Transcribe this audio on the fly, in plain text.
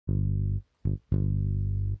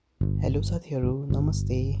Hello साथीहरू,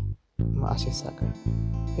 नमस्ते। म आशिष सागर।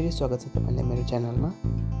 फेरि स्वागत छ तपाईलाई मेरो च्यानलमा।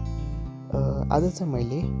 आज चाहिँ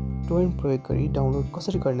मैले टोरेन्ट प्रयोग गरी डाउनलोड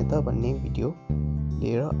कसरी गर्ने त भन्ने भिडियो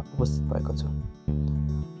लिएर उपस्थित भएको छु।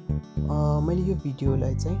 मैले यो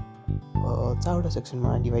भिडियोलाई चाहिँ 4वटा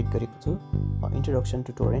सेक्सनमा डिभाइड गरेको छु। इन्ट्रोडक्सन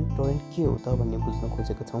टु टोरेन्ट, टोरेन्ट के हो त भन्ने बुझ्न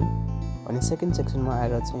खोजेको छौँ। अनि सेकेन्ड सेक्सनमा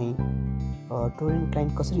आएर चाहिँ टोरेन्ट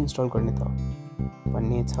क्लाइन्ट कसरी इन्स्टल गर्ने त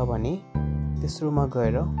भन्ने छ भने तेस्रोमा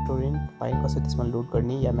गएर टोरेन्ट फाइल कसरी त्यसमा लोड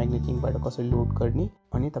गर्ने या म्याग्नेट लिङ्कबाट कसरी लोड गर्ने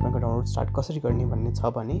अनि तपाईको डाउनलोड स्टार्ट कसरी गर्ने भन्ने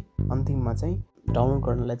छ भने अन्तिममा चाहिँ डाउनलोड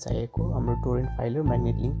गर्नलाई चाहिएको हाम्रो टोरेन्ट फाइल र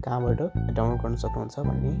म्याग्नेट लिङ्क कहाँबाट डाउनलोड गर्न सक्नुहुन्छ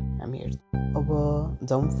भन्ने हामी हेर्छौँ। अब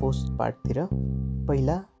जाउँ फर्स्ट पार्टतिर।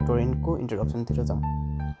 पहिला टोरेन्टको इन्ट्रोडक्सनतिर जाउँ।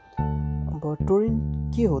 अब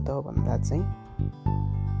टोरेन्ट के हो त भन्दा चाहिँ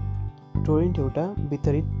टोरेन्ट एउटा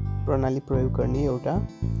वितरित प्रणाली प्रयोग गर्ने एउटा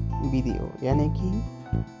विधि हो। यानी कि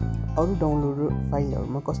अरू डाउनलोड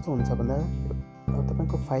फाइलहरुमा कस्तो हुन्छ भन्दा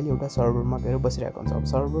तपाईको फाइल एउटा सर्भरमा गएर बसिरहेको हुन्छ। अब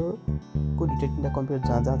सर्भरको दुईटा तीनटा कम्प्युटर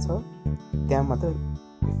जहाँ छ त्यहाँ मात्र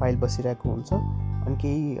फाइल बसिरहेको हुन्छ। अनि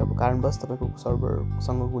केही अब कारणवश तपाईको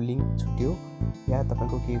सर्भरसँगको लिङ्क छुट्यो या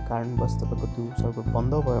तपाईको केही कारणवश तपाईको त्यो सर्भर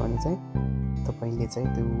बन्द भयो भने चाहिँ तपाईले चाहिँ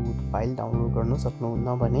त्यो फाइल डाउनलोड गर्न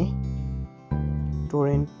सक्नुहुन्न। भने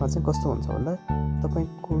टोरेन्टमा चाहिँ कस्तो हुन्छ भन्दा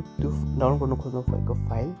तपाईको त्यो डाउनलोड गर्न खोज्नु भएको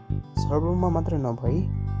फाइल सर्भरमा मात्र नभई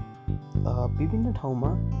विभिन्न ठाउँमा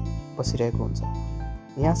बसिरहेको हुन्छ।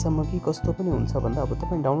 यहाँसम्म कि कस्तो पनि हुन्छ भन्दा अब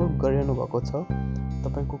तपाईँ डाउनलोड गरिरहनु भएको छ,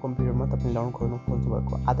 तपाईको कम्प्युटरमा तपाईले डाउनलोड गर्न खोज्नु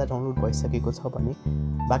भएको आधा डाउनलोड भइसकेको छ भने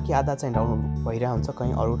बाँकी आधा चाहिँ डाउनलोड भइरहेको हुन्छ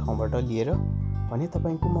कहीँ अरू ठाउँबाट लिएर। भने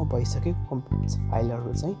तपाईकोमा भइसकेको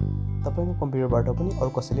फाइलहरू चाहिँ तपाईको कम्प्युटरबाट पनि अरू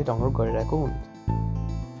कसैले डाउनलोड गरिरहेको हुन्छ।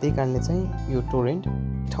 त्यही कारणले चाहिँ यो टोरेन्ट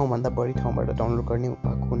ठाउँभन्दा बढी ठाउँबाट डाउनलोड गर्ने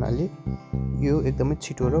भएको हुनाले यो एकदमै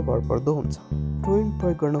छिटो र भरपर्दो हुन्छ। टोरेन्ट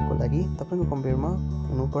प्रयोग गर्नको लागि तपाईको कम्प्युटरमा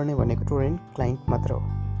हुनुपर्ने भनेको टोरेन्ट क्लाइन्ट मात्र हो।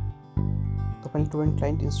 तपाईले टोरेन्ट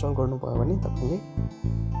क्लाइन्ट इन्स्टल गर्नुभयो भने तपाईले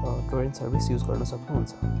टोरेन्ट सर्भिस युज गर्न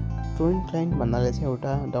सक्नुहुन्छ। टोरेन्ट क्लाइन्ट भन्नाले चाहिँ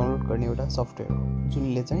एउटा डाउनलोड गर्ने एउटा सफ्टवेयर हो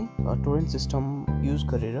जुनले चाहिँ टोरेन्ट सिस्टम युज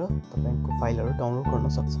गरेर तपाईको फाइलहरू डाउनलोड गर्न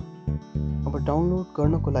सक्छ। अब डाउनलोड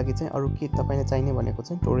गर्नको लागि चाहिँ अरू के तपाईलाई चाहिने भनेको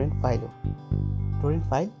चाहिँ टोरेन्ट फाइल हो। टोरेन्ट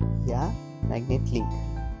फाइल या म्याग्नेट लिङ्क।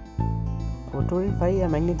 अब टोरेन्ट फाइल या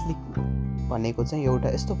म्याग्नेट लिङ्क भनेको चाहिँ एउटा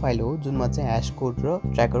यस्तो फाइल हो जुनमा चाहिँ ह्यास कोड र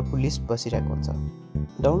ट्र्याकरको लिस्ट बसिरहेको हुन्छ।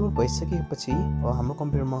 डाउनलोड भइसकेपछि हाम्रो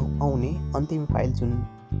कम्प्युटरमा आउने अन्तिम फाइल जुन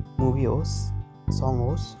मुभी होस्, सङ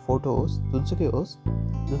होस्, फोटो होस्, जुनसुकै होस्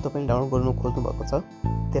जुन तपाईले डाउनलोड गर्नु खोज्नु भएको छ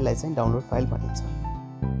त्यसलाई चाहिँ डाउनलोड फाइल भनिन्छ।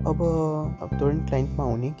 अब टोरेन्ट क्लाइन्टमा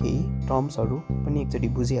हुने केही टर्म्सहरू पनि एकचोटि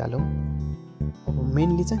बुझिहालौँ। अब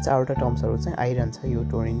मेनली चाहिँ 4वटा टर्म्सहरू चाहिँ आइरहन्छ यो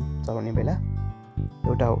टोरेन्ट चलाउने बेला।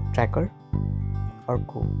 एउटा हो ट्र्याकर,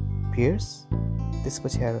 अर्को पियर्स,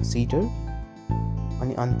 त्यसपछि आएर सिडर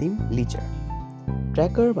अनि अन्तिम लिचर।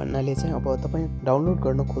 ट्र्याकर भन्नाले चाहिँ अब तपाईँ डाउनलोड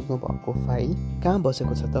गर्न खोज्नु भएको फाइल कहाँ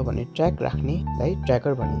बसेको छ त भने ट्र्याक राख्नेलाई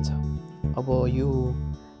ट्र्याकर भनिन्छ। अब यो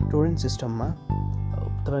टोरेन्ट सिस्टममा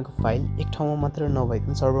तपाईको फाइल एक ठाउँमा मात्र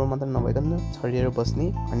नभइकन सर्भरमा मात्र नभइकन छरिएर बस्ने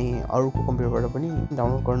अनि अरूको कम्प्युटरबाट पनि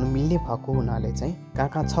डाउनलोड गर्न मिल्ने भएको हुनाले चाहिँ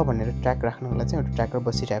कहाँ छ भनेर ट्र्याक राख्नलाई चाहिँ एउटा ट्र्याकर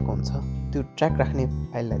बसिरहेको हुन्छ। त्यो ट्र्याक राख्ने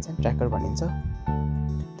फाइललाई चाहिँ ट्र्याकर भनिन्छ।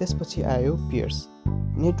 त्यसपछि आयो पियर्स।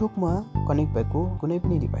 नेटवर्कमा कनेक्ट भएको कुनै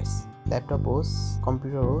पनि डिभाइस, ल्यापटप होस्,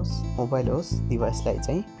 कम्प्युटर होस्, मोबाइल होस्, डिभाइसलाई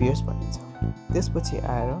चाहिँ पियर्स भनिन्छ। त्यसपछि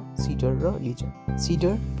आएर सिडर र लिचर।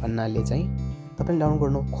 सिडर भन्नाले चाहिँ तपाईले डाउनलोड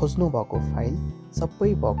गर्न खोज्नु भएको फाइल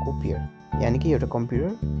सबै भएको पेयर। यानी कि एउटा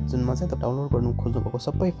कम्प्युटर जुनमा चाहिँ डाउनलोड गर्नु खोज्नु भएको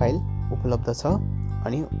सबै फाइल उपलब्ध छ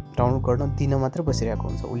अनि डाउनलोड गर्न दिन मात्र बसिरहेको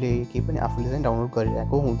हुन्छ। उसले केही पनि आफूले चाहिँ डाउनलोड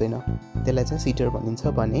गरिरहेको हुँदैन। त्यसलाई चाहिँ सिडर भनिन्छ।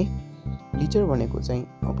 भने लिचर भनेको चाहिँ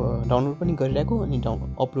अब डाउनलोड पनि गरिरहेको अनि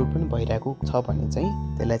अपलोड पनि भइरहेको छ भने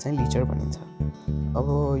चाहिँ त्यसलाई चाहिँ लिचर भनिन्छ।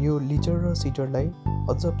 अब यो लिचर र सिडरलाई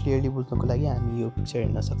अझ क्लियरली बुझ्नको लागि हामी यो पिक्चर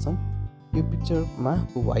हेर्न सक्छौँ। यो पिक्चरमा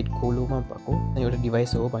व्हाइट कोलोमा भएको एउटा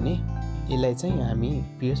डिभाइस हो भने यसलाई चाहिँ हामी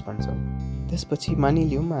पियर्स भन्छौँ। त्यसपछि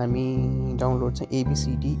मानिलियौँ हामी डाउनलोड चाहिँ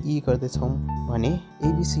ABCDE गर्दैछौँ भने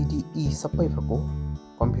ABCDE सबै भएको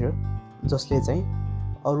कम्प्युटर जसले चाहिँ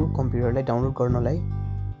अरू कम्प्युटरलाई डाउनलोड गर्नलाई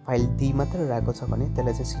फाइल D मात्र राखेको छ भने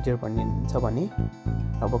त्यसलाई चाहिँ सिडर भनिन्छ। भने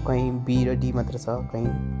अब कहीँ B र D मात्र छ, कहीँ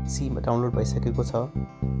C डाउनलोड भइसकेको छ।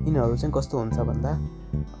 यिनीहरू चाहिँ कस्तो हुन्छ भन्दा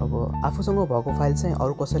अब आफूसँग भएको फाइल चाहिँ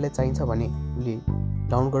अरू कसैलाई चाहिन्छ भने उसले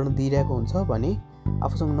डाउनलोड गर्न दिइरहेको हुन्छ। भने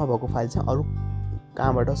आफूसँग नभएको फाइल चाहिँ अरू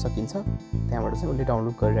कहाँबाट सकिन्छ त्यहाँबाट चाहिँ उसले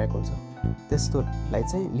डाउनलोड गरिरहेको हुन्छ। त्यस्तोलाई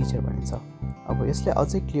चाहिँ लिचर भनिन्छ। अब यसलाई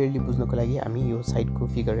अझै क्लियरली बुझ्नको लागि हामी यो साइडको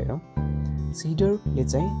फिगर हेरौँ। सिडरले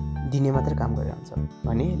चाहिँ दिने मात्र काम गरिरहन्छ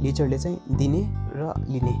भने लिचरले चाहिँ दिने र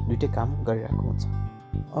लिने दुईटै काम गरिरहेको हुन्छ।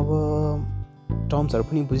 अब टर्म्सहरू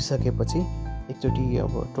पनि बुझिसकेपछि एकचोटि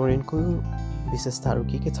अब टोरेन्टको विशेषताहरू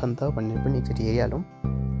के छन् त भनेर पनि एकचोटि हेरिहालौँ।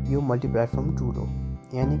 यो मल्टिप्लेटफर्म टुल हो,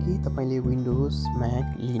 यानि कि तपाईँले विन्डोज,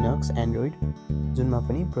 म्याक, लिनक्स, एन्ड्रोइड जुनमा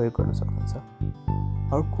पनि प्रयोग गर्न सक्नुहुन्छ।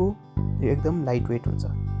 अर्को यो एकदम लाइट वेट हुन्छ,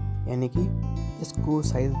 यानि कि यसको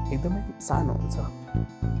साइज एकदमै सानो हुन्छ,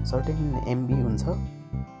 सर्टेन MB हुन्छ।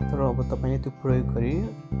 तर अब तपाईँले त्यो प्रयोग गरी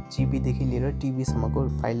जिबीदेखि लिएर टिबीसम्मको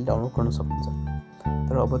फाइल डाउनलोड गर्न सक्नुहुन्छ।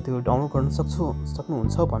 तर अब त्यो डाउनलोड गर्न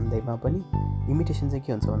सक्नुहुन्छ भन्दैमा पनि लिमिटेसन चाहिँ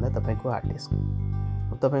के हुन्छ भन्दा तपाईँको हार्ड डिस्क।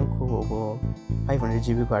 अब तपाईँको अब 500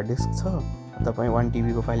 जीबीको हार्ड डिस्क छ, तपाईँ 1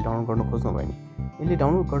 TBको फाइल डाउनलोड गर्न खोज्नु भयो भने यसले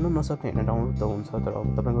डाउनलोड गर्न नसक्ने होइन, डाउनलोड त हुन्छ तर अब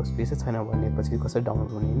तपाईँको स्पेसै छैन भनेपछि कसरी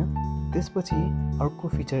डाउनलोड हुने होइन। त्यसपछि अर्को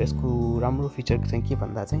फिचर, यसको राम्रो फिचर चाहिँ के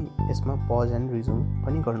भन्दा चाहिँ यसमा पज एन्ड रिज्युम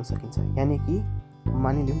पनि गर्न सकिन्छ। यानि कि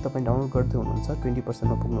मानिलिउँ तपाईँ डाउनलोड गर्दै हुनुहुन्छ,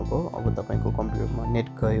 20%मा पुग्नुभयो, अब तपाईँको कम्प्युटरमा नेट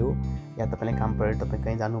गयो या तपाईँलाई काम परेर तपाईँ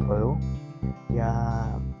कहीँ जानुभयो या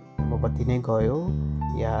बत्ती नै गयो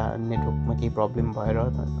या नेटवर्कमा केही प्रब्लम भएर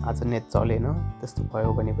आज नेट चलेन त्यस्तो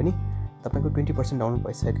भयो भने पनि तपाईँको 20% डाउनलोड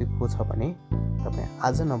भइसकेको छ भने तपाईँ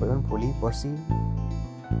आज नभए पनि भोलि पर्सि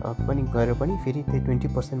पनि गएर पनि फेरि त्यो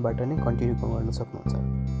 20%बाट नै कन्टिन्यू गर्न सक्नुहुन्छ।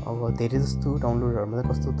 अब धेरै जस्तो डाउनलोडहरूमा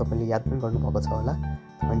चाहिँ कस्तो तपाईँले याद पनि गर्नुभएको छ होला,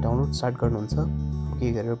 तपाईँ डाउनलोड स्टार्ट गर्नुहुन्छ,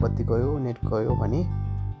 के गरेर बत्ती गयो नेट गयो भने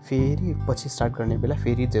फेरि पछि स्टार्ट गर्ने बेला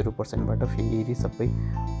फेरि 0%बाट फेरि सबै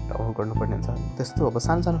डाउनलोड गर्नुपर्ने हुन्छ। त्यस्तो अब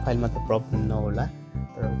सानो सानो फाइलमा त प्रब्लम नहोला,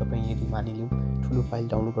 तर तपाईँ यदि मानिलिउँ ठुलो फाइल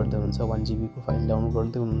डाउनलोड गर्दै हुनुहुन्छ, 1 GBको फाइल डाउनलोड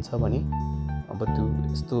गर्दै हुनुहुन्छ भने अब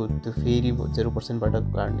त्यो फेरि 0%बाट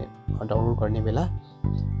डाउनलोड गर्ने बेला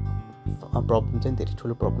प्रब्लम चाहिँ धेरै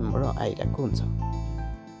ठुलो प्रब्लमबाट आइरहेको हुन्छ।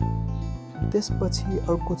 त्यसपछि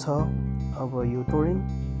अर्को छ अब यो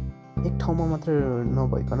टोरेन्ट एक ठाउँमा मात्र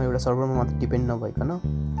नभइकन, एउटा सर्भरमा मात्र डिपेन्ड नभइकन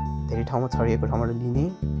धेरै ठाउँमा छरिएको ठाउँबाट लिने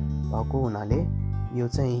भएको हुनाले यो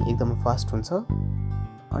चाहिँ एकदमै फास्ट हुन्छ।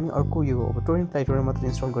 अनि अर्को यो अब टोरेन्ट प्लेटफर्ममा मात्र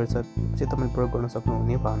इन्स्टल गरेर चाहिँ तपाईँले प्रयोग गर्न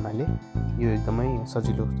सक्नुहुने भन्नाले यो एकदमै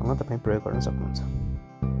सजिलोसँग तपाईँ प्रयोग गर्न सक्नुहुन्छ।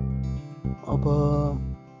 अब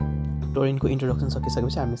टोरेन्टको इन्ट्रोडक्सन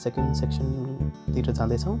सकिसकेपछि हामी सेकेन्ड सेक्सनतिर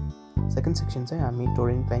जाँदैछौँ। सेकेन्ड सेक्सन चाहिँ हामी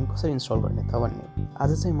टोरेन्ट क्लाइन्ट कसरी इन्स्टल गर्ने त भन्ने।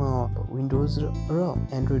 आज चाहिँ म विन्डोज र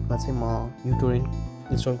एन्ड्रोइडमा चाहिँ म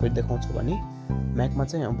uTorrent इन्स्टल गरी देखाउँछु भने म्याकमा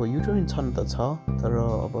चाहिँ अब uTorrent छन् त छ, तर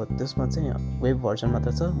अब त्यसमा चाहिँ वेब भर्जन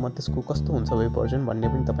मात्र छ। म त्यसको कस्तो हुन्छ वेब भर्जन भन्ने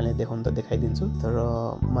पनि तपाईँलाई देखाइदिन्छु। तर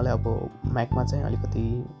मलाई अब म्याकमा चाहिँ अलिकति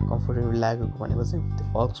कम्फोर्टेबल लागेको भनेको चाहिँ त्यो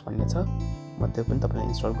Folx भन्ने छ, म त्यो पनि तपाईँलाई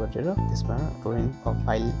इन्स्टल गरेर त्यसमा टोरेन्ट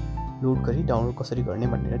फाइल लोड गरी डाउनलोड कसरी गर्ने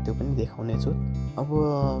भनेर त्यो पनि देखाउने छु। अब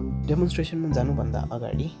डेमोन्स्ट्रेसनमा जानुभन्दा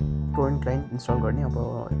अगाडि टोरेन्ट क्लाइन्ट इन्स्टल गर्ने अब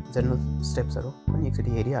जेनरल स्टेप्सहरू पनि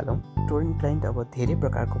एकचोटि हेरिहालौँ। टोरेन्ट क्लाइन्ट अब धेरै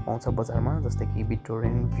प्रकारको पाउँछ बजारमा, जस्तै कि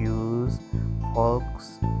BitTorrent, Views,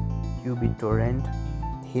 Folx, uBitTorrent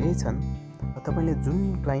धेरै छन्। तपाईँले जुन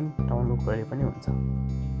क्लाइन्ट डाउनलोड गरे पनि हुन्छ।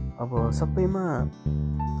 अब सबैमा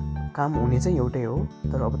काम हुने चाहिँ एउटै हो,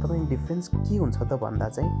 तर अब तपाईँ डिफ्रेन्स के हुन्छ त भन्दा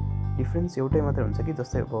चाहिँ डिफ्रेन्स एउटै मात्रै हुन्छ कि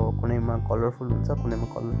जस्तै अब कुनैमा कलरफुल हुन्छ, कुनैमा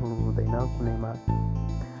कलरफुल हुँदैन, कुनैमा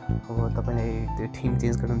अब तपाईँलाई त्यो थिम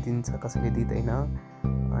चेन्ज गर्न दिन्छ, कसैले दिँदैन।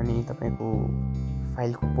 अनि तपाईँको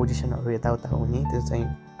फाइलको पोजिसनहरू यताउता हुने त्यो चाहिँ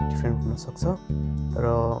डिफ्रेन्ट हुनसक्छ। तर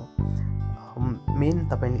मेन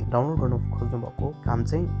तपाईँले डाउनलोड गर्नु खोज्नु भएको काम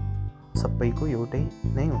चाहिँ सबैको एउटै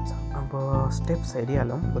नै हुन्छ। अब स्टेप्स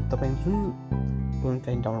हेरिहालौँ। तपाईँ जुन टोरेन्ट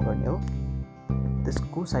क्लाइन्ट डाउनलोड गर्ने हो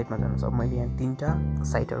त्यसको साइटमा जानुहोस्। अब मैले यहाँ 3टा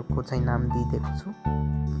साइटहरूको चाहिँ नाम दिइदिएको छु।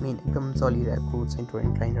 मेन एकदम चलिरहेको चाहिँ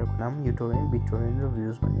टोरेन्ट क्लाइन्टहरूको नाम uTorrent, BitTorrent र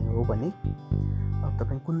Views भन्ने हो भने अब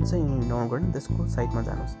तपाईँ कुन चाहिँ डाउनलोड गर्ने त्यसको साइटमा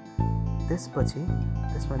जानुहोस्। त्यसपछि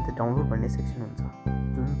त्यसमा त्यो डाउनलोड भन्ने सेक्सन हुन्छ,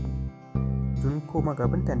 जुनकोमा गए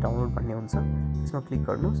पनि त्यहाँ डाउनलोड भन्ने हुन्छ, त्यसमा क्लिक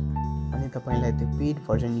गर्नुहोस्। अनि तपाईँलाई त्यो पेड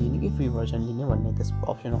भर्जन लिने कि फ्री भर्जन लिने भन्ने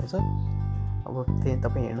त्यसको अप्सन आउँछ। अब त्यहाँ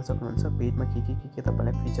तपाईँ हेर्न सक्नुहुन्छ पेडमा के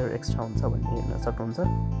तपाईँलाई फिचर एक्स्ट्रा हुन्छ भन्ने हेर्न सक्नुहुन्छ।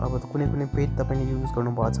 अब कुनै पेड तपाईँले युज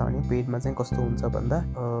गर्नुभएको छ भने पेडमा चाहिँ कस्तो हुन्छ भन्दा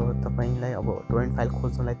तपाईँलाई अब टोरेन्ट फाइल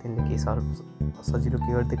खोज्नलाई त्यसले केही सजिलो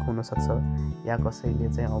के गरिदिएको हुनसक्छ, या कसैले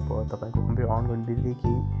चाहिँ अब तपाईँको कम्प्युटर अन गर्ने बित्तिकै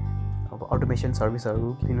केही अब अटोमेसन सर्भिसहरू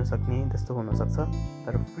दिनु सक्ने त्यस्तो हुनसक्छ।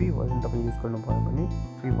 तर फ्री भर्जन तपाईँ युज गर्नुभयो भने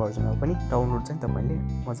फ्री भर्जनमा पनि डाउनलोड चाहिँ तपाईँले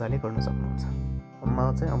मजाले गर्न सक्नुहुन्छ।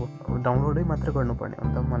 म चाहिँ अब डाउनलोडै मात्र गर्नुपर्ने हो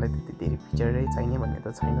नि त, मलाई त्यति धेरै फिचरै चाहिने भन्ने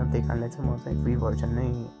त छैन, त्यही कारणले चाहिँ म चाहिँ फ्री भर्जन नै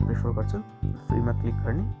प्रिफर गर्छु। फ्रीमा क्लिक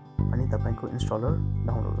गर्ने अनि तपाईँको इन्स्टलर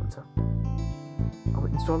डाउनलोड हुन्छ। अब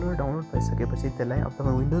इन्स्टलर डाउनलोड भइसकेपछि त्यसलाई अब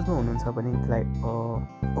तपाईँ विन्डोजमा हुनुहुन्छ भने त्यसलाई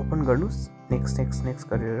ओपन गर्नुहोस्, नेक्स्ट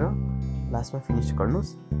गरेर लास्टमा फिनिस गर्नुहोस्।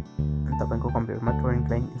 अनि तपाईँको कम्प्युटरमा टोरेन्ट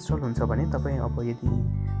क्लाइन्ट इन्स्टल हुन्छ भने तपाईँ अब यदि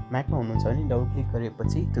म्याकमा हुनुहुन्छ भने डबल क्लिक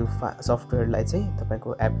गरेपछि त्यो सफ्टवेयरलाई चाहिँ तपाईँको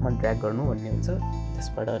एपमा ड्र्याग गर्नु भन्ने हुन्छ।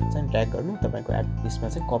 त्यसबाट चाहिँ ड्र्याग गर्नु तपाईँको एप लिस्टमा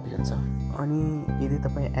चाहिँ कपी हुन्छ। अनि यदि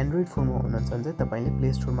तपाईँ एन्ड्रोइड फोनमा हुनुहुन्छ भने चाहिँ तपाईँले प्ले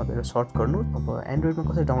स्टोरमा गएर सर्च गर्नु। अब एन्ड्रोइडमा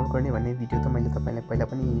कसरी डाउनलोड गर्ने भन्ने भिडियो त मैले तपाईँलाई पहिला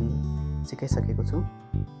पनि सिकाइसकेको छु।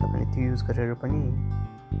 तपाईँले त्यो युज गरेर पनि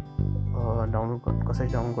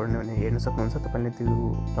कसरी डाउनलोड गर्ने भन्ने हेर्न सक्नुहुन्छ। तपाईँले त्यो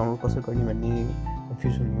डाउनलोड कसरी गर्ने भन्ने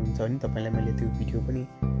कन्फ्युजन हुनुहुन्छ भने तपाईँलाई मैले त्यो भिडियो पनि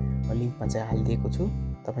लिङ्कमा चाहिँ हालिदिएको छु,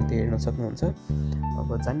 तपाईँ त्यो हेर्न सक्नुहुन्छ। अब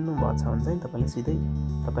जान्नु भएको छ भने चाहिँ तपाईँले सिधै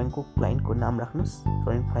तपाईँको क्लाइन्टको नाम राख्नुहोस्,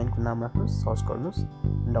 टोरेन्ट क्लाइन्टको नाम राख्नुहोस्, सर्च गर्नुहोस्,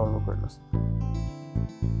 डाउनलोड गर्नुहोस्।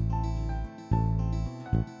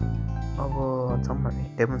 अब जाउँ भने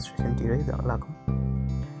डेमोन्स्ट्रेसनतिरै लागौँ।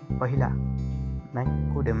 पहिला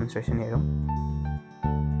म्याकको डेमोन्स्ट्रेसन हेरौँ।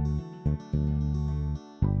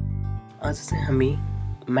 आज चाहिँ हामी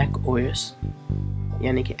MacOS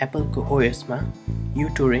यानि कि एप्पलको ओएसमा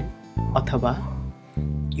uTorrent अथवा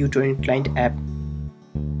uTorrent क्लाइन्ट एप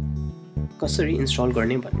कसरी इन्स्टल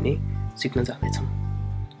गर्ने भन्ने सिक्न जाँदैछौँ।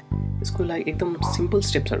 यसको लागि एकदम सिम्पल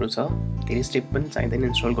स्टेप्सहरू छ, धेरै स्टेप पनि चाहिँदैन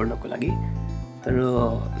इन्स्टल गर्नको लागि। तर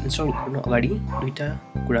इन्स्टल गर्नु अगाडि दुईवटा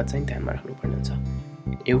कुरा चाहिँ ध्यानमा राख्नुपर्ने हुन्छ।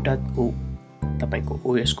 एउटा हो तपाईँको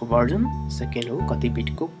ओएसको भर्जन, सेकेन्ड हो कति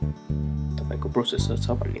बिटको तपाईँको प्रोसेसर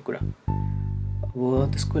छ भन्ने कुरा।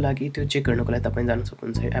 अब त्यसको लागि त्यो चेक गर्नको लागि तपाईँ जान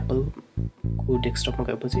सक्नुहुन्छ एप्पलको डेस्कटपमा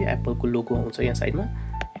गएपछि एप्पलको लोगो आउँछ यहाँ साइडमा,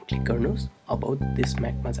 क्लिक गर्नुहोस्, अबाउट दिस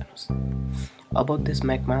म्याकमा जानुहोस्। अबाउट दिस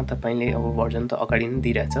म्याकमा तपाईँले अब भर्जन त अगाडि नै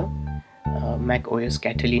दिइरहेछ, MacOS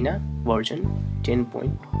क्याटालिना भर्जन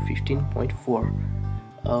 10.15.4।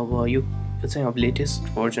 अब यो चाहिँ अब लेटेस्ट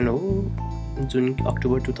भर्जन हो जुन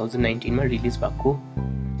अक्टोबर 2019मा रिलिज भएको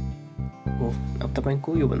हो। अब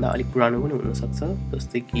तपाईँको योभन्दा अलिक पुरानो पनि हुनसक्छ,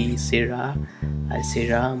 जस्तै कि सेरा,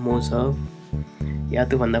 मोजब या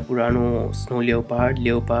त्योभन्दा पुरानो स्नो लेओपार्ड,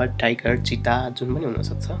 टाइगर, चिता जुन पनि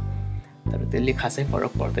हुनसक्छ। तर त्यसले खासै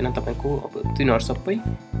फरक पर्दैन, तपाईँको अब तिनीहरू सबै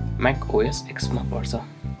MacOS Xमा पर्छ।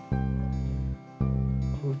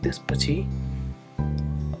 त्यसपछि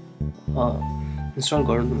इन्स्टल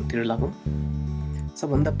गर्नुतिर लागौँ।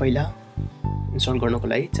 सबभन्दा पहिला इन्स्टल गर्नको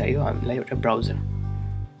लागि चाहियो हामीलाई एउटा ब्राउजर।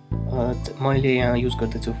 मैले यहाँ युज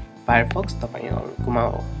गर्दैछु फायरफक्स, तपाईँहरूकोमा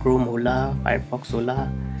क्रोम होला, फायरफक्स होला,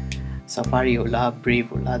 सफारी होला, ब्रेभ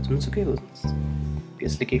होला, जुनसुकै होस्,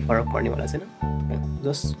 यसले केही फरक पर्नेवाला छैन।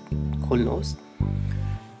 जस्ट खोल्नुहोस्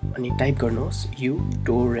अनि टाइप गर्नुहोस्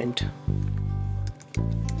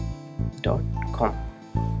uTorrent.com,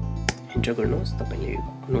 इन्टर गर्नुहोस्। तपाईँले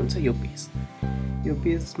हुनुहुन्छ यो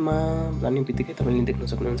पेजमा जाने बित्तिकै तपाईँले देख्न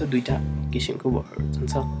सक्नुहुन्छ दुईवटा किसिमको भर्जन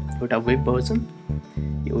छ, एउटा वेब भर्जन,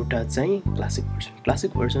 एउटा चाहिँ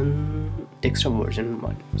क्लासिक भर्जन डेस्कटप भर्जन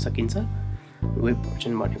भन्न सकिन्छ। वेब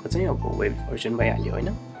भर्जन भनेको चाहिँ अब वेब भर्जन भइहाल्यो होइन।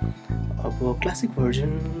 अब क्लासिक भर्जन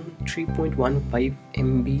 3.15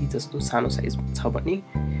 MB जस्तो सानो साइज छ भने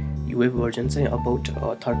यो वेब भर्जन चाहिँ अबाउट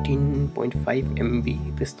 13.5 MB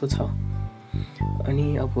त्यस्तो छ। अनि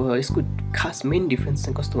अब यसको खास मेन डिफ्रेन्स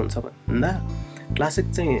चाहिँ कस्तो हुन्छ भन्दा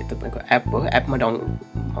क्लासिक चाहिँ तपाईँको एप हो, एपमा डाउनलोड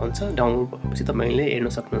हुन्छ, डाउनलोड भएपछि तपाईँले हेर्न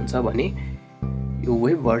सक्नुहुन्छ भने यो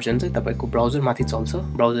वेब भर्जन चाहिँ तपाईँको ब्राउजरमाथि चल्छ,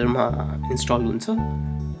 ब्राउजरमा इन्स्टल हुन्छ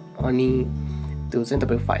अनि त्यो चाहिँ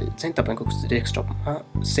तपाईँको फाइल चाहिँ तपाईँको डेस्कटपमा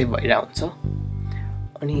सेभ भइरहेको हुन्छ।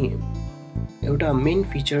 अनि एउटा मेन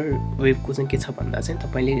फिचर वेबको चाहिँ के छ भन्दा चाहिँ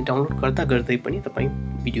तपाईँले डाउनलोड गर्दै पनि तपाईँ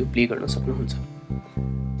भिडियो प्ले गर्न सक्नुहुन्छ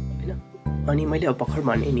होइन। अनि मैले अब भर्खर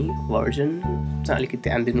भने नि भर्जन चाहिँ अलिकति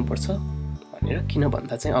ध्यान दिनुपर्छ भनेर, किन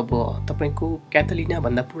भन्दा चाहिँ अब तपाईँको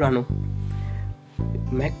क्याटालिनाभन्दा पुरानो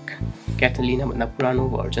क्याटालिनाभन्दा पुरानो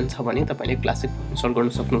भर्जन छ भने तपाईँले क्लासिक इन्स्टल गर्न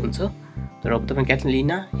सक्नुहुन्छ। तर अब तपाईँ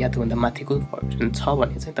क्याटालिना या त्योभन्दा माथिको भर्जन छ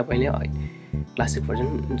भने चाहिँ तपाईँले क्लासिक भर्जन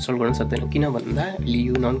इन्स्टल गर्न सक्दैन, किन भन्दा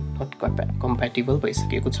यो नट कम्प्याटिबल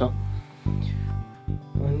भइसकेको छ।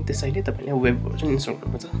 अनि त्यसैले तपाईँले वेब भर्जन इन्स्टल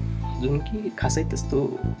गर्नुपर्छ, जुन कि खासै त्यस्तो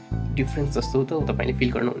डिफ्रेन्स जस्तो त तपाईँले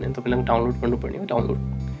फिल गर्नु हुँदैन। तपाईँलाई डाउनलोड गर्नुपर्ने हो, डाउनलोड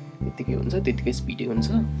त्यत्तिकै हुन्छ, त्यत्तिकै स्पिडी हुन्छ।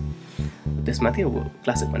 त्यसमाथि अब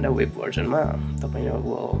क्लासिकभन्दा वेब भर्जनमा तपाईँले अब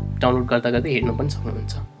डाउनलोड गर्दा हेर्नु पनि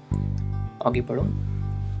सक्नुहुन्छ। अघि बढौँ।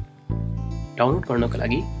 डाउनलोड गर्नको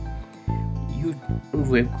लागि यो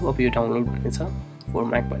वेबको अब यो डाउनलोड भन्ने छ, फर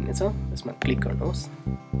म्याक भन्ने छ, त्यसमा क्लिक गर्नुहोस्,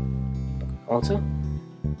 आउँछ।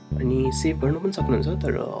 अनि सेभ गर्नु पनि सक्नुहुन्छ,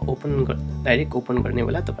 तर डाइरेक्ट ओपन गर्ने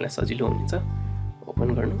बेला तपाईँलाई सजिलो हुनेछ।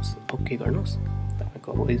 ओपन गर्नुहोस्, ओके गर्नुहोस्,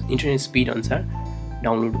 तपाईँको अब इन्टरनेट स्पिड अनुसार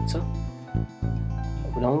डाउनलोड हुन्छ।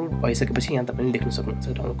 अब डाउनलोड भइसकेपछि यहाँ तपाईले देख्न सक्नुहुन्छ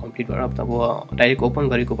डाउनलोड कम्प्लिट भएर अब डाइरेक्ट ओपन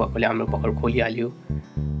गरेको भएकोले हाम्रो भर्खर खोलिहाल्यो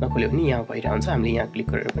नखोल्यो भने यहाँ भइरहेको हुन्छ हामीले यहाँ क्लिक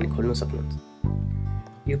गरेर पनि खोल्न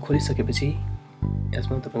सक्नुहुन्छ यो खोलिसकेपछि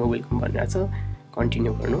यसमा तपाईको वेलकम भनेर छ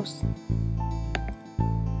कन्टिन्यू गर्नुहोस्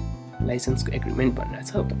लाइसेन्सको एग्रीमेन्ट भनेर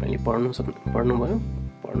छ तपाईले पढ्नुभयो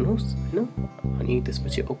पढ्नुहोस् हैन अनि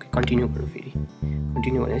त्यसपछि ओके कन्टिन्यू गर्नु फेरि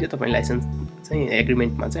कन्टिन्यू भनेपछि तपाईले लाइसेन्स चाहिँ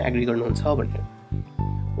एग्रीमेन्टमा चाहिँ एग्री गर्नुहुन्छ भनेर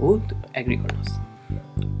हो एग्री गर्नुहोस्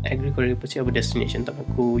एग्री गरेपछि अब डेस्टिनेसन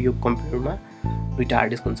तपाईको यो कम्प्युटरमा दुईटा हार्ड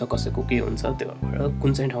डिस्क हुन्छ कसैको के हुन्छ त्यो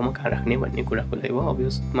कुन चाहिँ ठाउँमा कहाँ राख्ने भन्ने कुराको लागि हो अब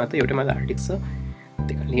यसमा त एउटै मात्र हार्ड डिस्क छ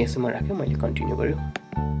त्यही कारणले यसमा राख्यो मैले कन्टिन्यू गर्यो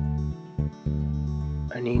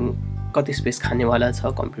अनि कति स्पेस खानेवाला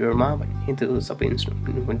छ कम्प्युटरमा भन्ने त्यो सबै इन्स्टल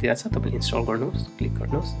दिएको छ तपाईले इन्स्टल गर्नुहोस् क्लिक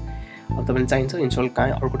गर्नुहोस् अब तपाईले चाहिन्छ इन्स्टल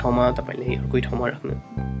कहाँ अर्को ठाउँमा तपाईले अर्कै ठाउँमा राख्नु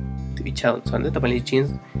त्यो इच्छा हुन्छ भने तपाईले चेन्ज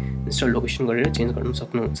इन्स्टल लोकेसन गरेर चेन्ज गर्न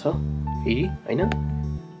सक्नुहुन्छ फेरि हैन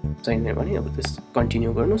चाहिँदैन भने अब त्यस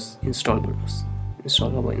कन्टिन्यू गर्नुहोस् इन्स्टल गर्नुहोस्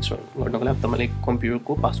इन्स्टल अब इन्स्टल गर्नको लागि तपाईलाई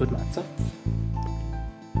कम्प्युटरको पासवर्ड माग्छ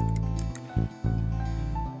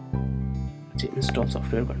चाहिँ इन्स्टल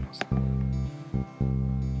सफ्टवेयर गर्नुहोस्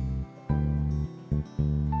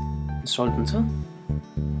इन्स्टल हुन्छ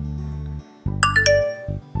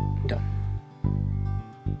डन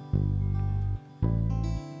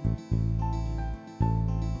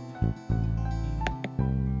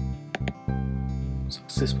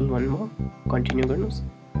सक्सेसफुल भन्नुभयो कन्टिन्यू गर्नुहोस्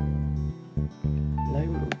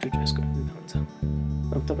लाइभ ट्युटोरियल्स गर्नु हुन्छ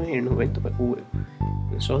अब तपाईँ हेर्नुभयो भने तपाईँको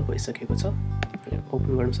वेब इन्स्टल भइसकेको छ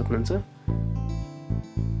ओपन गर्न सक्नुहुन्छ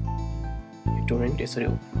यो टोरेन्ट यसरी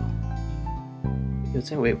ओपन भयो यो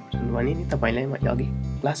चाहिँ वेब भर्जन भने नि तपाईलाई मैले अघि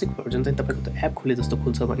क्लासिक भर्जन चाहिँ तपाईको त एप खोले जस्तो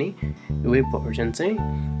खुल्छ भने यो वेब भर्जन चाहिँ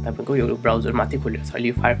तपाईको यो ब्राउजर माथि खोलिरहेको छ अहिले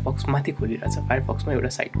यो फायरफक्स माथि खोलिरहेको छ फायरफक्समा एउटा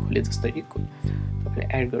साइट खोले जस्तै तपाईले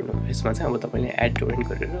एड गर्नु यसमा चाहिँ अब तपाईले एड टोरेन्ट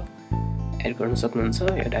गरेर एड गर्न सक्नुहुन्छ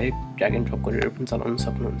या डाइरेक्ट ड्र्याग एन्ड ड्रप गरेर पनि चलाउन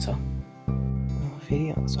सक्नुहुन्छ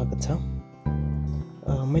फेरि स्वागत छ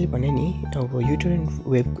मैले भने नि अब uTorrent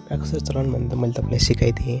वेब कसरी चलाउनु भन्दा मैले तपाईलाई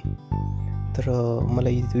सिकाइदिएँ तर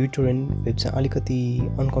मलाई uTorrent वेब चाहिँ अलिकति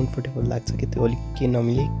अनकम्फर्टेबल लाग्छ कि त्यो अलिक के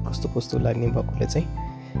नमिले कस्तो लाग्ने भएकोले चाहिँ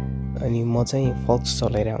अनि म चाहिँ Folx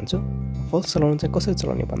चलाइरहेको हुन्छु Folx चलाउनु चाहिँ कसरी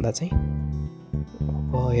चलाउने भन्दा चाहिँ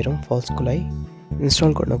अब हेरौँ Folx को लागि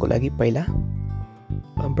इन्स्टल गर्नको लागि पहिला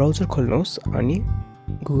ब्राउजर खोल्नुहोस् अनि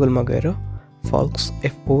गुगलमा गएर Folx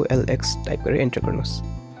FOLX टाइप गरेर एन्टर गर्नुहोस्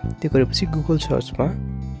त्यो गरेपछि गुगल सर्चमा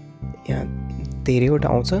यहाँ धेरैवटा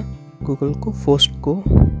आउँछ गुगलको फर्स्टको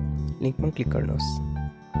लिंकमा क्लिक गर्नुहोस्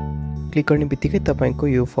क्लिक गर्ने बित्तिकै तपाईको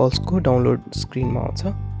यो Folx को डाउनलोड स्क्रिनमा आउँछ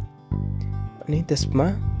अनि त्यसमा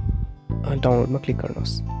डाउनलोडमा क्लिक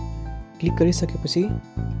गर्नुहोस् क्लिक गरिसकेपछि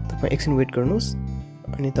तपाई एकछिन वेट गर्नुहोस्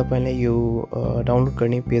अनि तपाईलाई यो डाउनलोड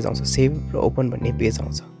गर्ने पेज आउँछ सेभ र ओपन भन्ने पेज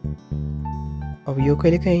आउँछ अब यो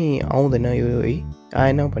कहिलेकाहीँ आउँदैन यो है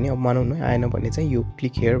आएन भने अब मानौँ न आएन भने चाहिँ यो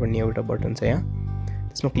क्लिक हियर भन्ने एउटा बटन छ यहाँ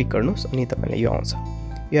त्यसमा क्लिक गर्नुहोस् अनि तपाईलाई यो आउँछ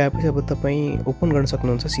यो आएपछि अब तपाईँ ओपन गर्न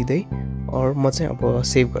सक्नुहुन्छ सिधै और म चाहिँ अब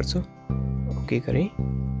सेभ गर्छु ओके गरे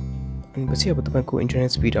अनि पछि अब तपाईको इन्टरनेट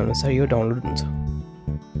स्पिड अनुसार यो डाउनलोड हुन्छ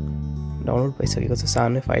डाउनलोड भइसकेको छ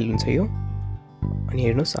सानो फाइल हुन्छ यो अनि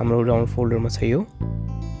हेर्नुस् हाम्रो डाउनलोड फोल्डरमा छ यो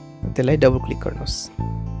त्यसलाई डबल क्लिक गर्नुहोस्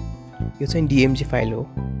यो चाहिँ DMG फाइल हो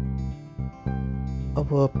अब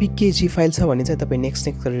PKG फाइल छ भने चाहिँ तपाई नेक्स्ट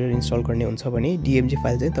गरेर इन्स्टल गर्ने हुन्छ भने DMG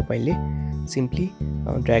फाइल चाहिँ तपाईले सिम्पली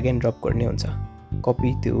ड्र्याग एन्ड ड्रप गर्ने हुन्छ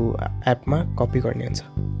कपी त्यो एपमा कपी गर्ने हुन्छ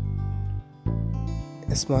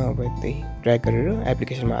यसमा अब यतै ड्र्याग गरेर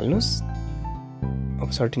एप्लिकेसनमा हाल्नुस् अब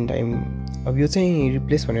सर्टेन टाइम अब यो चाहिँ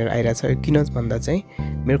रिप्लेस भनेर आइरा छ किन भन्दा चाहिँ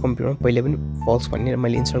मेरो कम्प्युटरमा पहिले पनि Folx भन्ने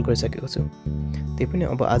मैले इन्स्टल गरिसकेको छु त्यही पनि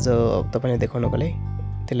अब आज तपाईलाई देखाउनको लागि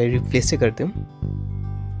त्यसलाई रिप्लेस चाहिँ गर्दियौं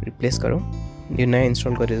रिप्लेस गरौँ यो नयाँ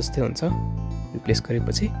इन्स्टल गरे जस्तै हुन्छ रिप्लेस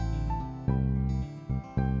गरेपछि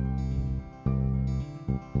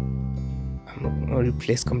हाम्रो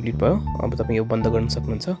रिप्लेस कम्प्लिट भयो अब तपाई यो बन्द गर्न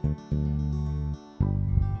सक्नुहुन्छ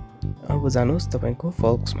अब जानुहोस् तपाईको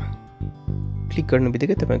Folx मा क्लिक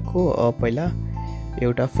गर्नुबित्तिकै तपाईको पहिला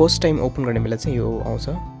एउटा फर्स्ट टाइम ओपन गर्ने बेला चाहिँ यो आउँछ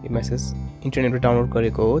यो मेसेज इन्टरनेटबाट डाउनलोड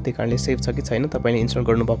गरेको हो त्यही कारणले सेभ छ कि छैन तपाईले इन्स्टल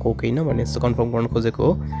गर्नुभएको हो कि हैन भन्ने कन्फर्म गर्न खोजेको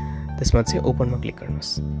हो त्यसमा चाहिँ ओपनमा क्लिक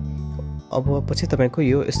गर्नुहोस् अब पछि तपाईको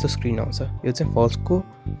यो यस्तो स्क्रिन आउँछ यो चाहिँ Folx को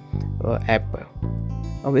एप भयो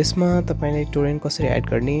अब यसमा तपाईलाई टोरेन्ट कसरी एड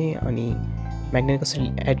गर्ने अनि म्याग्नेट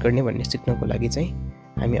कसरी एड गर्ने भन्ने सिक्नको लागि चाहिँ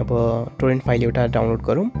हामी अब टोरेन्ट फाइल एउटा डाउनलोड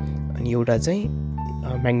गरौँ अनि एउटा चाहिँ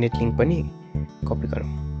म्याग्नेट लिंक पनि कपी गरौँ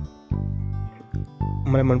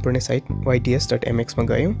मलाई मनपर्ने साइट yts.mx मा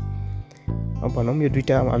गयौँ अब भनौँ यो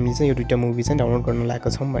दुईटा हामीले चाहिँ यो दुईटा मुभी चाहिँ डाउनलोड गर्न लागेका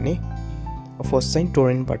छौं भने फर्स्ट चाहिँ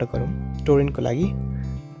टोरेन्टबाट गरौँ टोरेन्टको लागि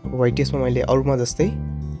YTS मा मैले अरुमा जस्तै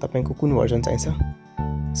तपाईको कुन भर्जन चाहिन्छ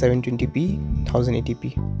 720p 1080p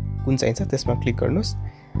कुन चाहिन्छ त्यसमा क्लिक गर्नुस्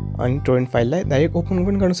अनि टोरेन्ट फाइललाई डाइरेक्ट ओपन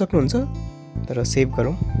पनि गर्न सक्नुहुन्छ तर सेभ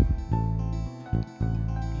गरौँ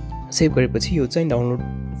सेभ गरेपछि यो चाहिँ डाउनलोड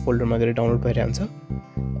फोल्डरमा गएर डाउनलोड भइरहन्छ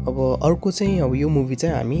अब अर्को चाहिँ अब यो मुभी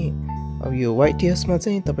चाहिँ हामी अब यो YTS मा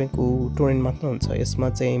चाहिँ तपाईको टोरेन्ट मात्र हुन्छ यसमा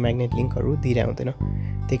चाहिँ म्याग्नेट लिंकहरु दिइरा हुँदैन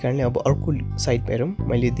त्यही कारणले अब अर्को साइट हेरौँ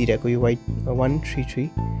मैले दिइराको यो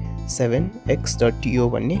 1337x.to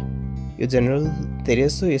भन्ने यो जनरल धेरै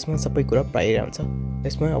जस्तो यसमा सबै कुरा पाइरा हुन्छ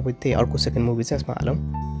यसमा अब त्यही अर्को सेकेन्ड मुभी चाहिँ यसमा हालौं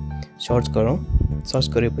सर्च गरौँ सर्च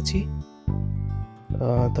गरेपछि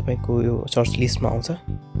तपाईको यो सर्च लिस्टमा आउँछ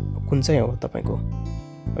कुन चाहिँ हो तपाईको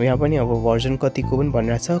अब यहाँ पनि अब भर्जन कतिको पनि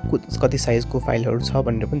भनिरहेछ कति साइजको फाइलहरु छ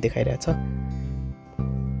भनेर पनि देखाइरहेछ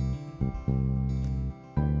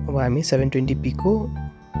अब हामी 720p को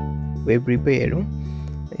वेब रिपे हेरौँ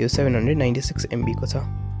यो 796 MB को छ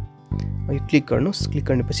यो क्लिक गर्नुस् क्लिक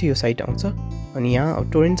गरेपछि यो साइट आउँछ अनि यहाँ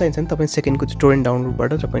टोरेन्ट चाहिन्छ नि तपाई सेकेन्डको टोरेन्ट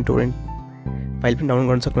डाउनलोडबाट तपाई टोरेन्ट फाइल पनि डाउनलोड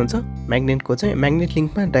गर्न सक्नुहुन्छ म्याग्नेटको चाहिँ म्याग्नेट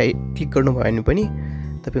लिंकमा क्लिक गर्नु भयो भने पनि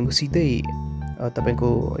तपाईको सिधै तपाईको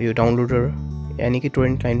यो डाउनलोडर यानी कि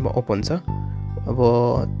टोरेन्ट क्लाइन्टमा ओपन छ अब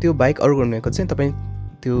त्यो बाइक अरु गर्नुको चाहिँ तपाई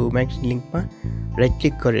त्यो म्याग्नेट लिंकमा राइट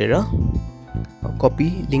क्लिक गरेर कपी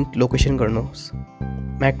लिंक लोकेसन गर्नुहोस्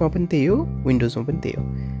म्याकमा पनि त्यही हो विन्डोजमा पनि त्यही हो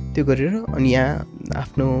त्यो गरेर अनि यहाँ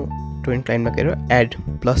आफ्नो टोरेन्ट क्लाइन्टमा गएर एड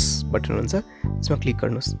प्लस बटन हुन्छ त्यसमा क्लिक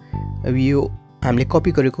गर्नुहोस् अब यो हामीले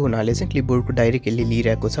कपी गरेको हुनाले चाहिँ क्लिपबोर्डको डाइरेक्ट यसले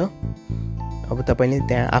लिइरहेको छ अब तपाईले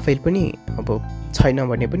त्यहाँ आफैले पनि अब छैन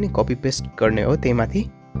भने पनि कपी पेस्ट गर्ने हो त्यहीमाथि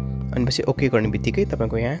अनि पछि ओके गर्ने बित्तिकै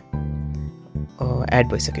तपाईको यहाँ एड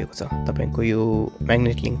भइसकेको छ तपाईको यो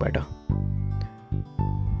म्याग्नेट लिंकबाट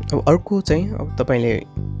अब अर्को चाहिँ अब तपाईले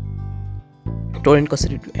टोरेन्ट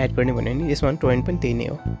कसरी एड गर्ने भने नि यसमा टोरेन्ट पनि त्यही नै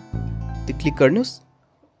हो त्यो क्लिक गर्नुस्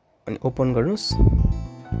अनि ओपन गर्नुस्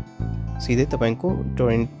सिधै तपाईको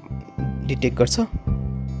टोरेन्ट डिटेक्ट गर्छ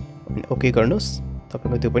अनि ओके गर्नुस्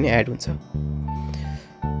तपाईको त्यो पनि एड हुन्छ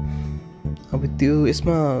अब त्यो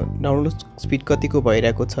यसमा डाउनलोड स्पिड कतिको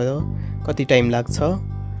भइरहेको छ कति टाइम लाग्छ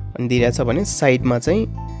अनि दिइरहेछ भने साइडमा चाहिँ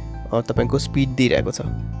तपाईको स्पिड दिइरहेको छ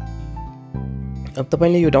अब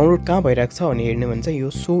तपाईले यो डाउनलोड कहाँ भइरहेको छ भने हेर्ने भने चाहिँ यो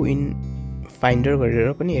सो इन फाइन्डर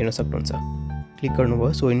गरेर पनि हेर्न सक्नुहुन्छ क्लिक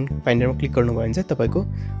गर्नुभयो सो इन फाइन्डरमा क्लिक गर्नुभयो भने चाहिँ तपाईको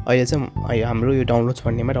अहिले चाहिँ हाम्रो यो डाउनलोड्स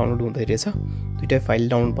भन्नेमा डाउनलोड हुँदै रहेछ दुईटा फाइल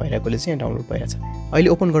डाउनलोड भइरहेकोले चाहिँ यहाँ डाउनलोड भइरहेछ अहिले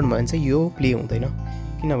ओपन गर्नुभयो भने चाहिँ यो प्ले हुँदैन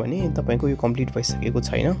किनभने तपाईको यो कम्प्लिट भइसकेको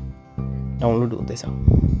छैन डाउनलोड हुँदैछ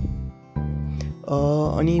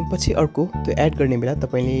अनि पछि अर्को त्यो एड गर्ने बेला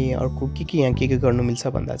तपाईले अर्को के यहाँ के गर्नु मिल्छ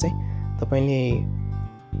भन्दा चाहिँ तपाईले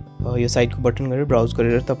यो साइटको बटन गरेर ब्राउज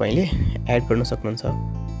गरेर तपाईले एड गर्न सक्नुहुन्छ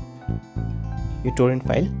यो टोरेन्ट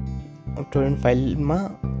फाइलमा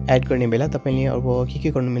एड गर्ने बेला तपाईले अब के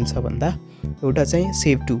गर्नु मिल्छ भन्दा एउटा चाहिँ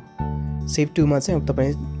सेभ टु मा चाहिँ अब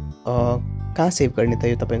तपाई कहाँ सेभ गर्ने त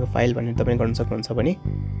यो तपाईको फाइल भनेर तपाई गर्न सक्नुहुन्छ भने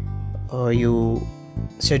यो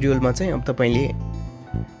शेड्युलमा चाहिँ अब तपाईले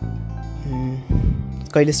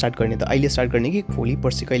कहिले स्टार्ट गर्ने त अहिले स्टार्ट गर्ने कि भोलि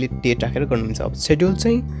पर्सि कहिले डेट राखेर गर्नु मिल्छ अब शेड्युल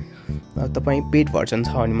चाहिँ तपाई पेड भर्जन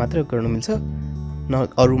छ भने मात्र गर्नु मिल्छ न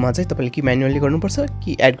अरुमा चाहिँ तपाईले कि म्यानुअली गर्नुपर्छ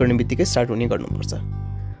कि एड गर्ने बित्तिकै स्टार्ट हुने गर्नुपर्छ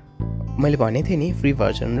मैले भने थिए नि फ्री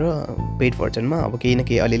भर्जन र पेड भर्जनमा अब केही न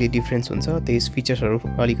केही अलिअलि डिफरेन्स हुन्छ त्यस फिचर्सहरु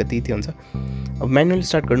अलिकति त्यो हुन्छ अब म्यानुअली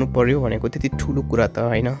स्टार्ट गर्नु पर्यो भनेको त्यति ठुलो कुरा त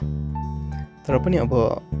हैन तर पनि अब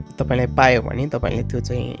तपाईलाई पायो भने तपाईले त्यो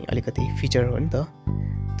चाहिँ अलिकति फिचर हो नि त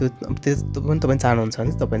त्यो पनि तपाई चाहनुहुन्छ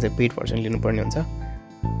भने तपाई चाहिँ पेड भर्जन लिनुपर्ने हुन्छ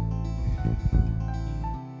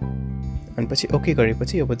अनि पछि ओके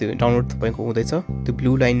गरेपछि अब त्यो डाउनलोड तपाईको हुँदैछ त्यो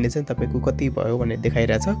ब्लू लाइनले चाहिँ तपाईको कति भयो भनेर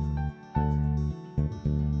देखाइरहेछ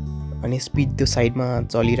अनि स्पिड त्यो साइडमा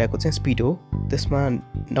चलिरहेको चाहिँ स्पिड हो त्यसमा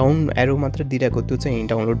डाउन एरो मात्र दिइरहेको त्यो चाहिँ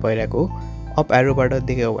डाउनलोड भइरहेको हो अप एरोबाट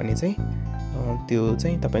देख्यो भने चाहिँ त्यो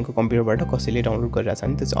चाहिँ तपाईको कम्प्युटरबाट कसैले डाउनलोड गरिरहेछ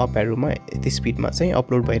भने त्यो चाहिँ अप एरोमा यति स्पिडमा चाहिँ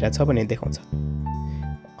अपलोड भइरहेछ भन्ने देखाउँछ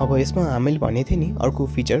अब यसमा हामीले भने थिए नि अर्को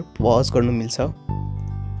फिचर पज गर्नु मिल्छ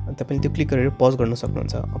तपाईले त्यो क्लिक गरेर पज गर्न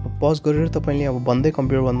सक्नुहुन्छ अब पज गरेर तपाईले अब बन्दै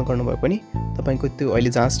कम्प्युटर बन्द गर्नु भए पनि तपाईको त्यो अहिले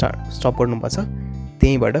जहाँ स्टप गर्नुपर्छ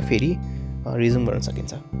त्यहीबाट फेरि रिज्युम गर्न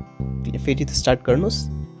सकिन्छ फेरि त्यो स्टार्ट गर्नुस्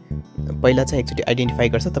पहिला चाहिँ एकचोटी आइडेन्टिफाई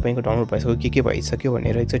गर्छ तपाईको डाउनलोड भइसक्यो के भइसक्यो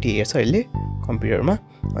भनेर एकचोटी हेर्छ यसले कम्प्युटरमा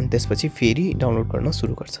अनि त्यसपछि फेरि डाउनलोड गर्न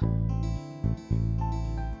सुरु गर्छ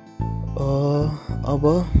अब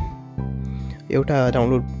एउटा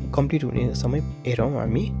डाउनलोड कम्प्लिट हुने समय हेरौँ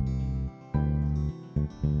हामी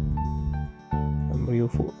यो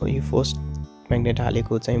फर्स्ट म्याग्नेट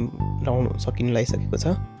हालेको चाहिँ डाउनलोड सकिन लागिसकेको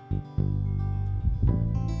छ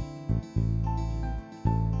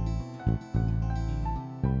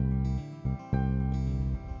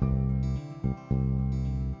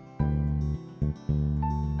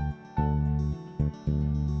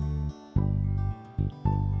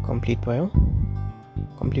कम्प्लिट भयो।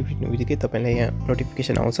 कम्प्लिट हुनेबित्तिकै तपाईलाई यहाँ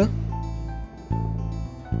नोटिफिकेसन आउँछ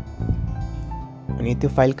अनि त्यो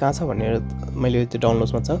फाइल कहाँ छ भनेर मैले त्यो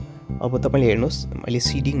डाउनलोड्समा छ। अब तपाईले हेर्नुस् मैले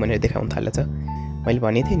सिडिङ भनेर देखाउन थालेछ। मैले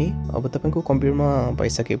भनेको थिएँ नि अब तपाईको कम्प्युटरमा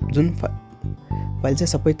भइसके जुन फाइल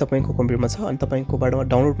चाहिँ सबै तपाईको कम्प्युटरमा छ अनि तपाईको बाटोमा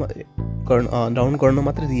डाउनलोड गर्न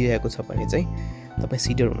मात्र दिइरहेको छ भने चाहिँ तपाई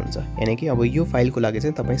सिडर हुनुहुन्छ। यानी कि अब यो फाइलको लागि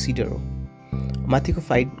चाहिँ तपाई सिडर हो। माथिको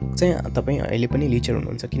फाइल चाहिँ तपाई अहिले पनि लिचर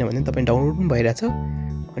हुनुहुन्छ किनभने तपाई डाउनलोड पनि भइरहेछ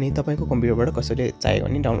अनि तपाईको कम्प्युटरबाट कसैले चाह्यो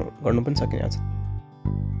भने डाउनलोड गर्नु पनि सकिन्छ।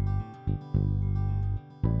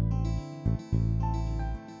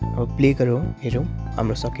 अब प्ले गरौँ हेरौँ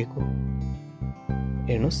हाम्रो सकेको।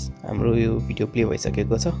 हेर्नुस् हाम्रो यो भिडियो प्ले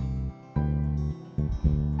भइसकेको छ।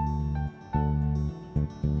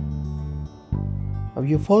 अब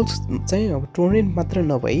यो फोल्क्स चाहिँ अब टोरेन्ट मात्र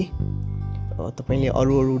नभई तपाईले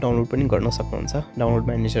अरु डाउनलोड पनि गर्न सक्नुहुन्छ। डाउनलोड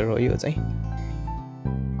म्यानेजर हो यो चाहिँ।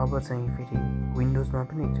 अब चाहिँ फेरि विन्डोजमा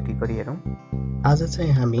पनि एकचोटि गरी हेरौँ। आज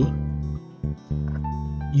चाहिँ हामी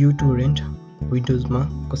uTorrent विन्डोजमा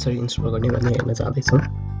कसरी इन्स्टल गर्ने भन्ने हेर्न जाँदैछौँ।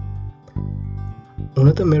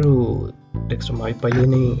 हुन त मेरो डेस्कटपमा पहिले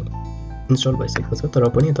नै इन्स्टल भइसकेको छ तर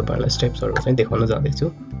पनि तपाईहरुलाई स्टेप्सहरु चाहिँ देखाउन जाँदैछु।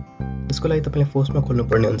 त्यसको लागि तपाईले फर्स्टमा खोल्नु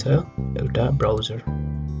पर्ने हुन्छ एउटा ब्राउजर।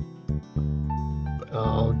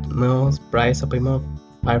 म प्राय सबैमा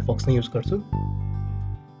फायरफक्स नै युज गर्छु।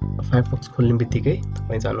 फायरफक्स खोल्ने बित्तिकै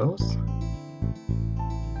तपाई जानुहोस्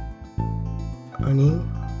अनि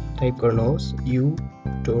टाइप गर्नुहोस्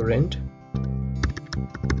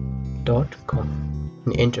uTorrent.com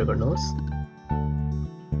अनि एन्टर गर्नुहोस्।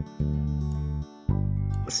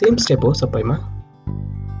 सेम स्टेप हो सबैमा।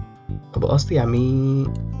 अब अस्ति हामी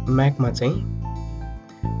म्याकमा चाहिँ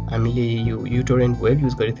हामीले यो uTorrent वेब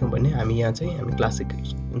युज गरेको थियौं भने हामी यहाँ चाहिँ हामी क्लासिक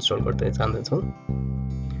इन्स्टल गर्दै जाँदैछौँ।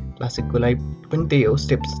 क्लासिकको लागि पनि त्यही हो,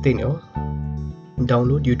 स्टेप्स त्यही नै हो।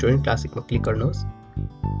 डाउनलोड uTorrent क्लासिकमा क्लिक गर्नुहोस्।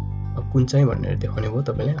 अब कुन चाहिँ भनेर देखाउने भयो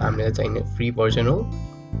तपाईले। हामीलाई चाहिने फ्री भर्जन हो।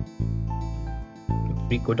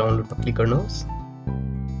 फ्रीको डाउनलोडमा क्लिक गर्नुहोस्।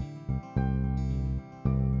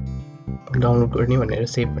 डाउनलोड गर्ने भनेर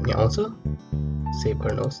सेभ भन्ने आउँछ। सेभ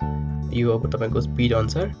गर्नुहोस्। यो अब तपाईको स्पिड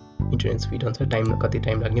अनुसार इन्टरनेट स्पिड अनुसार टाइम कति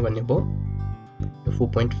टाइम लाग्ने भन्ने भयो। यो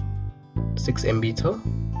 4.6 MB छ।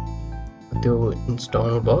 त्यो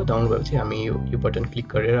डाउनलोड भयो। डाउनलोड भएपछि हामी यो बटन क्लिक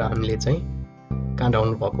गरेर हामीले चाहिँ कहाँ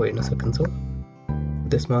डाउनलोड भएको हेर्न सक्छौँ।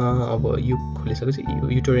 त्यसमा अब यो खोलिसकेपछि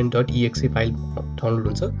uTorrent.exe फाइल डाउनलोड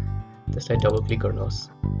हुन्छ। त्यसलाई डबल क्लिक गर्नुहोस्।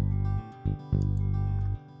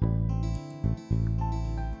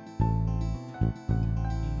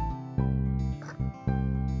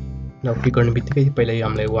 Now click गर्ने बित्तिकै पहिला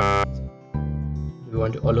हामीलाई we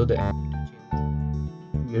want to allow the app to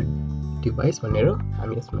change your device भनेर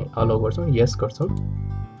हामी यसमा allow गर्छौं। yes गर्छौं।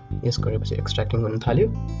 yes गरेपछि एक्सट्र्याक्टिङ हुन थाल्यो।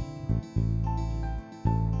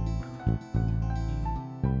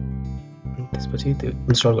 त्यसपछि त्यो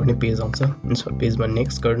इन्स्टल गर्ने पेज आउँछ। इन्स्टल पेजमा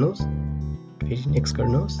नेक्स्ट गर्नुहोस्। फेरि नेक्स्ट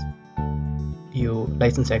गर्नुहोस्। यो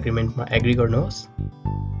लाइसेन्स एग्रीमेन्टमा एग्री गर्नुहोस्।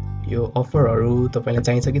 यो अफरहरु तपाईलाई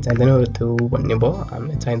चाहिन्छ कि चाहिदैन त्यो भन्ने भयो।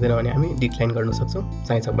 हामीलाई चाहिदैन भने हामी डिक्लाइन गर्न सक्छौं।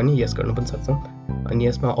 चाहिन्छ भने यस गर्न पनि सक्छौं। अनि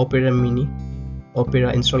यसमा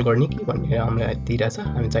ओपेरा इन्स्टल गर्ने कि भन्ने हामीलाई दिइराछ।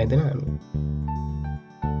 हामी चाहिदैन हामी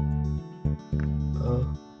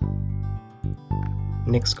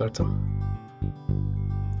नेक्स्ट गर्छौं।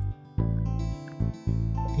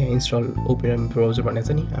 यहाँ इन्स्टल ओपेरा ब्राउजर भनेको छ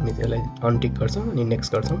नि हामी त्यसलाई अनटिक गर्छौं अनि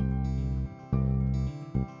नेक्स्ट गर्छौं।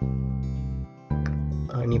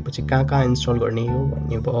 अनि पछि कहाँ इन्स्टल गर्ने हो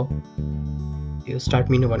भन्ने भयो। यो स्टार्ट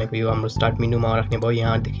मेनु भनेको यो हाम्रो स्टार्ट मेनुमा राख्ने भयो।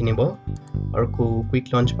 यहाँ देखिने भयो। अर्को क्विक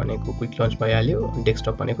लन्च भनेको क्विक लन्च भइहाल्यो।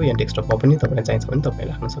 डेस्कटप भनेको यहाँ डेस्कटपमा पनि तपाईलाई चाहिन्छ भने तपाई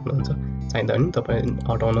राख्न सक्नुहुन्छ। चाहिँदा भने तपाई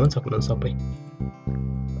हटाउन पनि सक्नुहुन्छ सबै।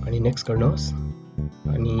 अनि नेक्स्ट गर्नुहोस्।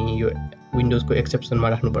 अनि यो विन्डोजको एक्सेप्सनमा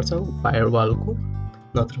राख्नुपर्छ फायरवालको,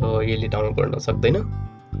 नत्र यसले डाउनलोड गर्न सक्दैन।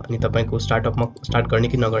 अनि तपाईको स्टार्टअपमा स्टार्ट गर्ने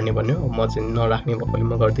कि नगर्ने भन्ने हो। म चाहिँ नराख्ने भएकोले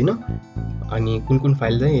म गर्दिन। अनि कुन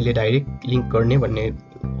फाइल चाहिँ यसले डाइरेक्ट लिंक गर्ने भन्ने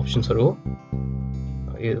अप्सन्सहरु हो।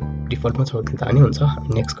 यो डिफल्टमा छोड्दिँदा पनि हुन्छ।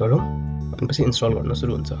 नेक्स्ट गरौँ अनि पछि इन्स्टल गर्न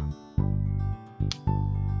सुरु हुन्छ।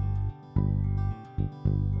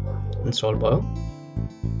 इन्स्टल भयो।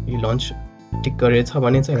 यो लन्च टिक गरेछ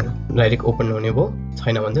भने चाहिँ डाइरेक्ट ओपन हुने भयो।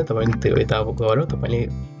 छैन भने चाहिँ तपाईले त्यो यता अब गएर तपाईले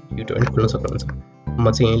uTorrent खोल्न सक्नुहुन्छ।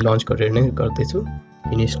 म चाहिँ यही लन्च गरेर नै गर्दै छु।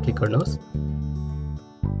 फिनिश क्लिक गर्नुहोस्।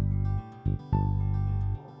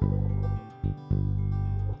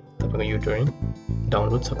 तपाईको uTorrent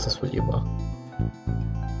डाउनलोड सक्सेसफुली भयो।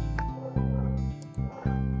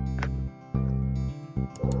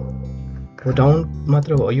 डाउनलोड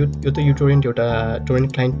मात्र भयो। यो त uTorrent एउटा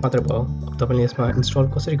टोरेन्ट क्लाइन्ट मात्र भयो। अब तपाईले यसमा इन्स्टल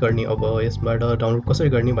कसरी गर्ने, अब यसबाट डाउनलोड कसरी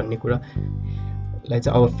गर्ने भन्ने कुरा यसलाई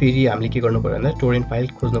चाहिँ अब फेरि हामीले के गर्नु पर्यो भन्दा टोरेन्ट फाइल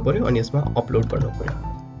खोज्नु पर्यो अनि यसमा अपलोड गर्नु पर्यो,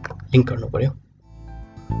 लिङ्क गर्नु पर्यो।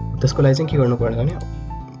 त्यसको लागि चाहिँ के गर्नु पर्यो भने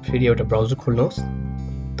फेरि एउटा ब्राउजर खोल्नुहोस्।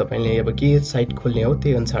 तपाईले अब के साइट खोल्ने हो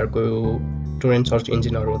त्यही अनुसारको टोरेन्ट सर्च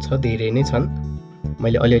इन्जिनहरु छ, धेरै नै छन्।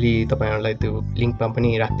 मैले अलिअलि तपाईहरुलाई त्यो लिंकमा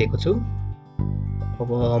पनि राखिदिएको छु। अब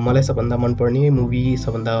मलाई सबभन्दा मन पर्ने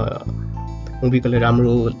मुभीको लागि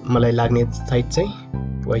राम्रो मलाई लाग्ने साइट चाहिँ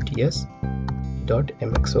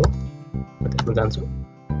yts.mx हो। म त्यसमा जान्छु।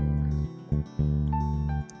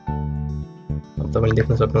 अब तपाईले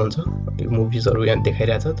देख्न सक्नुहुन्छ यो मुभिजहरु यहाँ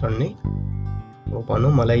देखाइरहेछ झन्नै। अब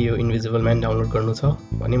भनौं मलाई यो इन्भिजिबल म्यान डाउनलोड गर्नु छ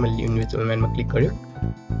भने मैले इन्भिजिबल म्यानमा क्लिक गर्यो।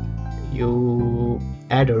 यो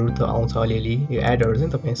एडहरु त आउँछ अलिअलि, यो एडहरु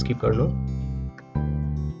चाहिँ तपाई स्किप गर्नु।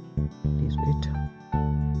 Please weight.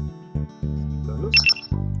 गर्नुस्।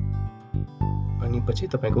 अनि पछि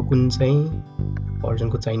तपाईको कुन चाहिँ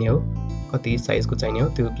भर्जनको चाहिने हो, कति साइजको चाहिने हो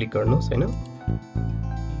त्यो क्लिक गर्नुस् हैन।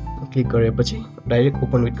 क्लिक गरेपछि डाइरेक्ट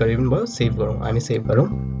ओपन विथ गरे पनि भयो। सेभ गरौँ, हामी सेभ गरौँ।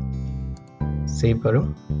 सेभ गरौँ।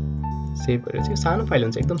 सेभ गरेपछि सानो फाइल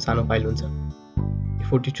हुन्छ, एकदम सानो फाइल हुन्छ।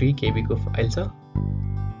 43 KB को फाइल छ।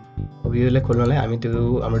 अब यसलाई खोल्नलाई हामी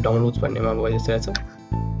त्यो हाम्रो डाउनलोड्स भन्नेमा गइरहेछ।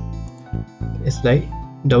 यसलाई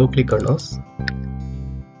डबल क्लिक गर्नुहोस्।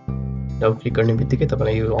 डबल क्लिक गर्ने बित्तिकै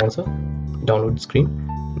तपाईलाई यो आउँछ डाउनलोड स्क्रिन।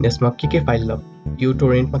 यसमा के फाइल यो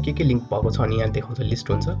टोरेन्टमा के लिंक भएको छ अनि यहाँ देखाउँछ, लिस्ट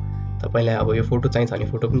हुन्छ। तपाईलाई अब यो फोटो चाहिन्छ भने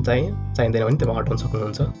फोटो पनि चाहिँदैन भने तपाईले हटाउन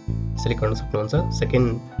सक्नुहुन्छ, सिलेक्ट गर्न सक्नुहुन्छ। सेकेन्ड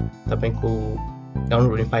तपाईको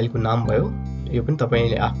डाउनलोड हुने फाइलको नाम भयो, यो पनि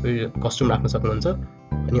तपाईले आफै कस्टम राख्न सक्नुहुन्छ।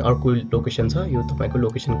 अनि अर्को लोकेसन छ, यो तपाईको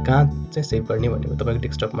लोकेसन कहाँ चाहिँ सेभ गर्ने भनेको तपाईको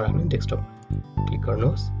डेस्कटपमा राख्ने, डेस्कटप क्लिक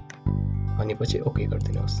गर्नुहोस् अनि पछि ओके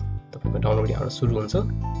गरिदिनुहोस्। तपाईको डाउनलोड यहाँबाट सुरु हुन्छ।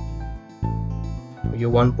 यो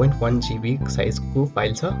 1.1 GB साइजको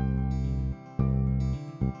फाइल छ।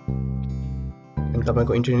 अनि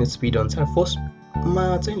तपाईको इन्टरनेट स्पिड अनुसार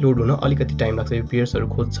फर्स्टमा चाहिँ लोड हुन अलिकति टाइम लाग्छ। यो पेयर्सहरु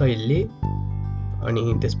खोज्छ यसले,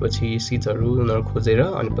 अनि त्यसपछि सिजहरु उनीहरु खोजेर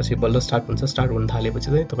अनि पछि बल्ल स्टार्ट हुन्छ। स्टार्ट हुन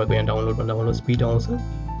थालेपछि चाहिँ तपाईको यहाँ डाउनलोड स्पिड आउँछ।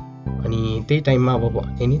 अनि त्यही टाइममा अब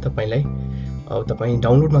भने नि तपाईलाई अब तपाई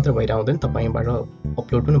डाउनलोड मात्र भएर आउँदैन, तपाईबाट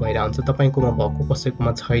अपलोड पनि भएर आउँछ। तपाईकोमा भएको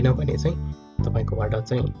कसैकोमा छैन भने चाहिँ तपाईकोबाट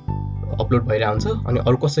चाहिँ अपलोड भएर आउँछ। अनि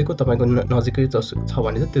अरु कसैको तपाईको नजिकै छ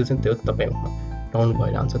भने चाहिँ त्यो तपाईमा डाउनलोड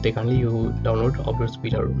भएर आउँछ। त्यही कारणले यो डाउनलोड अपलोड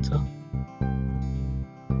स्पिडहरु हुन्छ।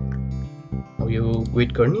 अब यो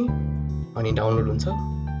वेट गर्ने अनि डाउनलोड हुन्छ।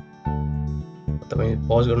 तपाई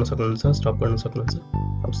पज गर्न सक्नुहुन्छ, स्टप गर्न सक्नुहुन्छ।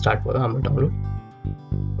 अब स्टार्ट भयो हाम्रो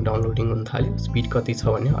डाउनलोडिङ हुन थाल्यो। स्पिड कति छ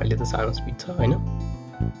भने अहिले त सानो स्पिड छ हैन।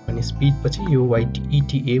 अनि स्पिड पछि यो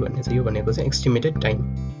ETA भन्ने छ, यो भनेको चाहिँ एस्टिमेटेड टाइम,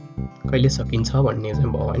 कहिले सकिन्छ भन्ने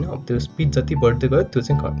चाहिँ भयो हैन। अब त्यो स्पिड जति बढ्दै गयो त्यो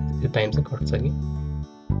चाहिँ त्यो टाइम चाहिँ घट्छ कि।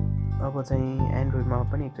 अब चाहिँ एन्ड्रोइडमा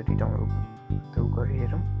पनि एकचोटी डाउनलोड त्यो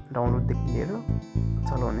गरेर डाउनलोडदेखि लिएर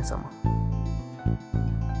चलाउनेसम्म।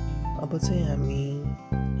 अब चाहिँ हामी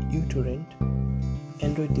uTorrent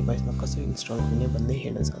एन्ड्रोइड डिभाइसमा कसरी इन्स्टल गर्ने भन्दै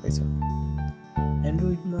हेर्न जाँदैछौँ।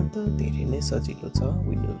 एन्ड्रोइडमा त धेरै नै सजिलो छ,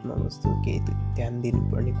 विन्डोजमा जस्तो केही ध्यान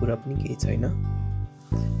दिनुपर्ने कुरा पनि केही छैन।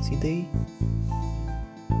 सिधै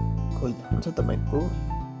खोल्दा हुन्छ तपाईको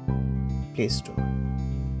प्ले स्टोर।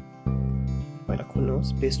 पहिला खोल्नुहोस्,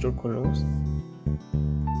 प्ले स्टोर खोल्नुहोस्,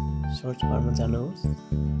 सर्च बारमा जानुहोस्,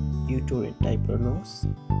 uTorrent टाइप गर्नुहोस्।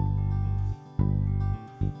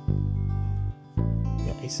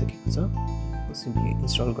 आइसकेको छ, सिम्पली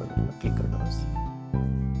इन्स्टल गर्नुमा क्लिक गर्नुहोस्।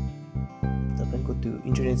 तपाईको त्यो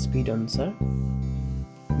इन्टरनेट स्पिड अनुसार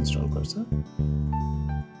इन्स्टल गर्छ।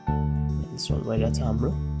 इन्स्टल भइरहेछ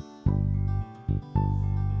हाम्रो।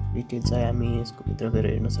 डिटेल चाहिँ हामी यसको भित्र गएर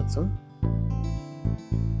हेर्न सक्छौं।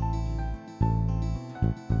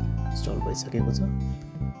 इन्स्टल भइसकेको छ।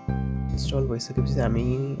 इन्स्टल भइसकेपछि हामी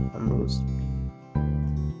हाम्रो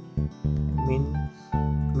मेन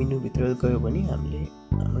मेनु भित्र गयो भने हामीले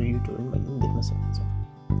हाम्रो uTorrent भन्ने देख्न सक्नुहुन्छ।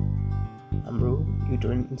 हाम्रो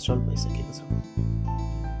uTorrent इन्स्टल भइसकेको छ।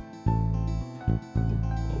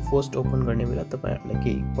 फर्स्ट ओपन गर्ने बेला तपाईहरुलाई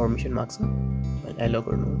केही परमिसन माग्छ, एलो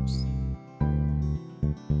गर्नुहोस्।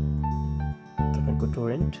 तपाईको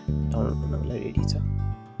टोरेन्ट डाउनलोड गर्नको लागि रेडी छ।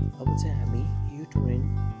 अब चाहिँ हामी uTorrent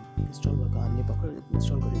इन्स्टल भएको हामीले भर्खर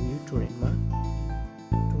इन्स्टल गरेको uTorrentमा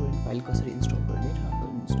टोरेन्ट फाइल कसरी इन्स्टल गर्ने र हाम्रो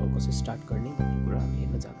इन्स्टल कसरी स्टार्ट गर्ने भन्ने कुरा हामी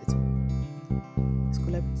हेर्न जाँदैछौँ। यसको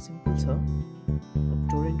लागि सिम्पल छ।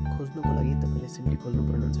 टोरेन्ट खोज्नुको लागि तपाईले सिम्पली खोल्नु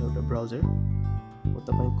पर्ने हुन्छ एउटा ब्राउजर। हो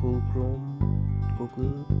तपाईको क्रोम, गुगल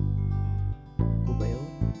को भयो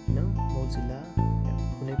हैन, मोजिला या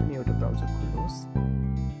कुनै पनि एउटा ब्राउजर खोल्नुहोस्।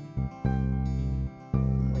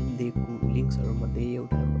 मैले दिएको लिंक्सहरु मध्ये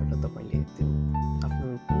एउटाबाट तपाईले त्यो आफ्नो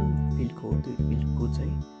फिल्डको त्यो फिल्डको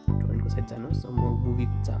चाहिँ टोरेन्टको साइट जानुहोस्। म मुभी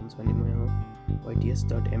चाहन्छु भने म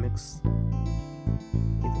yts.mx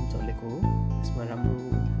एकदम चलेको हो। यसमा राम्रो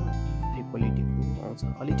हाई क्वालिटीको आउँछ,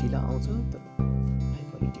 अलि ढिला आउँछ तर हाई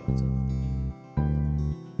क्वालिटी आउँछ।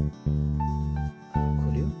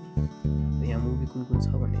 खोल्यो, यहाँ मुभी कुन कुन छ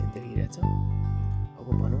भन्ने देखिरहेछ। अब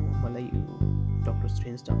भनौँ मलाई यो डक्टर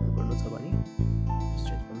स्ट्रेन्ज डाउनलोड गर्नु छ भने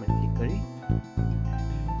स्ट्रेन्जमा मैले क्लिक गरेँ,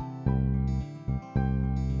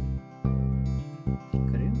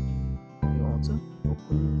 यो आउँछ।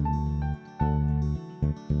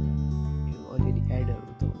 यो अलिअलि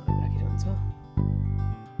एडहरू त उनीहरूले राखिरहन्छ,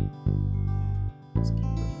 स्किप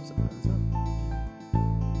गर्न सक्नुहुन्छ।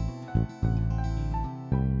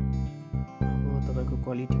 अब तपाईँको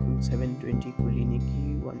क्वालिटी कुन 720 को लिने कि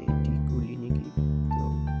 180 को लिने कि त्यो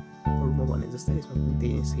अरूमा भने जस्तै यसमा पनि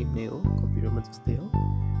त्यही सेम नै हो, कम्प्युटरमा जस्तै हो।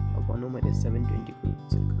 अब भनौँ मैले 720 को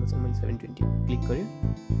सेलेक्ट गर्न चाहिँ मैले 720 क्लिक गरेँ,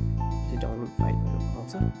 त्यो डाउनलोड फाइलहरू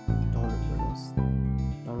आउँछ। डाउनलोड गर्नुहोस्,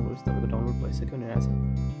 डाउनलोड गरेपछि तपाईँको डाउनलोड भइसक्यो भनेर आएको छ।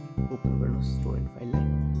 ओपन गर्नुहोस् टोरेन्ट फाइललाई,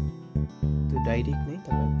 त्यो डाइरेक्ट नै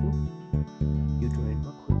तपाईँको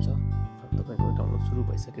uTorrentमा खुल्छ। अब तपाईँको डाउनलोड सुरु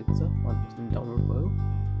भइसकेको छ, 1% डाउनलोड भयो।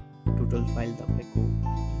 टोटल फाइल तपाईँको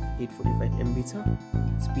 845 MB छ,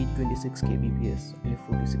 स्पिड 26 kbps, अहिले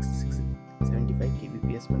 4675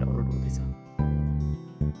 kbps मा डाउनलोड हुँदैछ।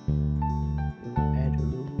 यो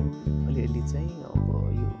एडहरू अलिअलि चाहिँ अब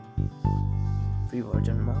यो फ्री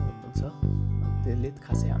भर्जनमा हुन्छ, त्यसले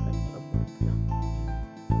खासै हामीलाई फरक पर्दैन।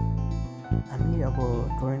 हामीले अब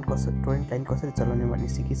टोरेन्ट क्लाइन्ट कसरी चलाउने भन्ने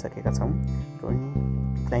सिकिसकेका छौँ।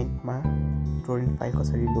 टोरेन्ट क्लाइन्टमा टोरेन्ट फाइल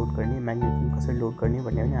कसरी लोड गर्ने, म्याग्नेट लिङ्क कसरी लोड गर्ने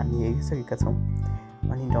भन्ने पनि हामी हेरिसकेका छौँ।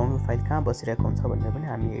 अनि डाउनलोड फाइल कहाँ बसिरहेको हुन्छ भनेर पनि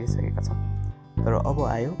हामी हेरिसकेका छौँ। तर अब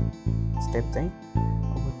आयो स्टेप चाहिँ,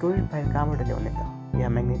 अब टोरेन्ट फाइल कहाँबाट ल्याउने त, या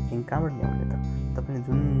म्याग्नेट लिङ्क कहाँबाट ल्याउने त, तपाईँले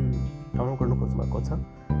जुन डाउनलोड गर्नु खोज्नु भएको छ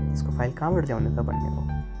त्यसको फाइल कहाँबाट ल्याउने त भन्ने हो।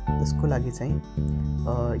 त्यसको लागि चाहिँ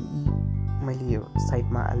मैले यो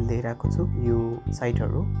साइटमा हालिदिइरहेको छु, यो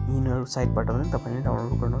साइटहरू, यिनीहरू साइटबाट पनि तपाईँले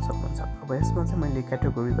डाउनलोड गर्न सक्नुहुन्छ। अब यसमा चाहिँ मैले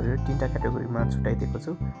क्याटेगोरी गरेर 3टा क्याटेगोरीमा छुट्याइदिएको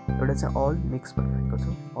छु। एउटा चाहिँ अल मिक्स भनेको छु।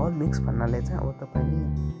 अल मिक्स भन्नाले चाहिँ अब तपाईँले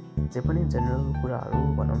जे पनि जेनरल कुराहरू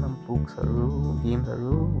भनौँ न, बुक्सहरू,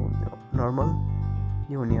 गेम्सहरू, नर्मल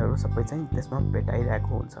यो हुनेहरू सबै चाहिँ त्यसमा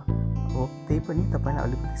भेटाइरहेको हुन्छ। अब त्यही पनि तपाईँलाई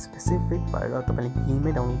अलिकति स्पेसिफिक भएर तपाईँले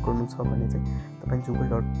गेमै डाउनलोड गर्नु छ भने चाहिँ तपाईँ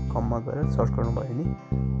google.com गएर सर्च गर्नुभयो भने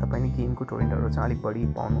तपाईँले गेमको टोरेन्टहरू चाहिँ अलिक बढी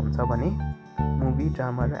पाउनुहुन्छ भने, मुभी,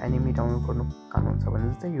 ड्रामा र एनिमी डाउनलोड गर्नु चाहनुहुन्छ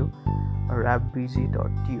भने चाहिँ यो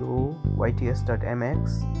rapbg.to, yts.mx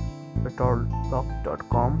र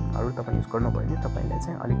torrent.com तपाईँ युज गर्नुभयो भने तपाईँलाई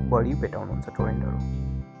चाहिँ अलिक बढी भेटाउनुहुन्छ टोरेन्टहरू।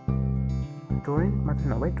 टोरेन्ट मात्र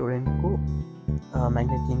नभए टोरेन्टको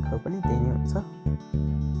म्याग्नेट लिङ्कहरू पनि त्यही नै हुन्छ।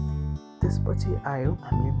 त्यसपछि आयो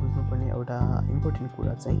हामीले बुझ्नुपर्ने एउटा इम्पोर्टेन्ट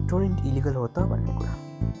कुरा चाहिँ टोरेन्ट इलिगल हो त भन्ने कुरा।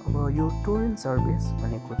 अब यो टोरेन्ट सर्भिस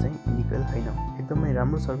भनेको चाहिँ इलिगल होइन, एकदमै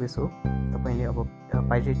राम्रो सर्भिस हो। तपाईँले अब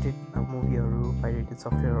पाइरेटेड मुभीहरू, पाइरेटेड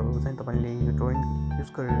सफ्टवेयरहरू चाहिँ तपाईँले यो टोरेन्ट युज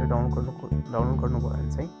गरेर डाउनलोड गर्नुभयो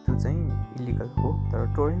भने चाहिँ त्यो चाहिँ इलिगल हो। तर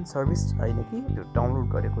टोरेन्ट सर्भिस होइन कि त्यो डाउनलोड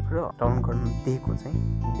गरेको र डाउनलोड गर्नु दिएको चाहिँ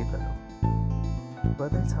इलिगल हो।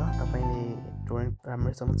 गर्दैछ तपाईँले टोरेन्ट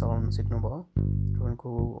राम्रैसँग चलाउन सिक्नुभयो। टोरेन्टको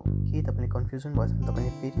केही तपाईँले कन्फ्युजन भएछ भने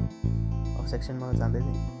तपाईँले फेरि सेक्सनमा जाँदै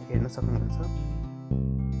हेर्न सक्नुहुन्छ।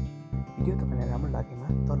 भिडियो तपाईँलाई राम्रो लागेमा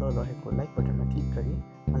तल रहेको लाइक बटनमा क्लिक गरी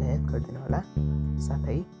मलाई हेल्प गरिदिनु होला।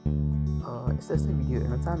 साथै यस्तो यस्तै भिडियो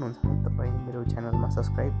हेर्न चाहनुहुन्छ भने तपाईँ मेरो च्यानलमा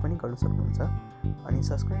सब्सक्राइब पनि गर्न सक्नुहुन्छ। अनि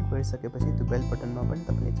सब्सक्राइब गरिसकेपछि त्यो बेल बटनमा पनि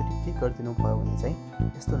तपाईँले एकचोटि क्लिक गरिदिनु भयो भने चाहिँ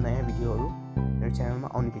यस्तो नयाँ भिडियोहरू मेरो च्यानलमा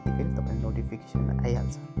आउने बित्तिकै तपाईँले नोटिफिकेसन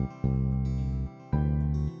आइहाल्छ।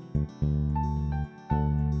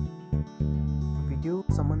 भिडियो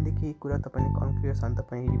सम्बन्धी केही कुरा तपाईँले कन्फ्युज छ भने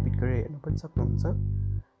तपाईँ रिपिट गरेर हेर्नु पनि सक्नुहुन्छ।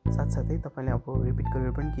 साथसाथै तपाईँले अब रिपिट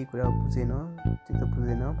गरेर पनि केही कुरा बुझेन, त्यो त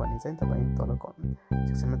बुझेन भने चाहिँ तपाईँ तल कमेन्ट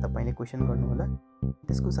सेक्सनमा तपाईँले क्वेसन गर्नुहोला।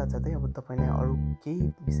 त्यसको साथसाथै अब तपाईँले अरू केही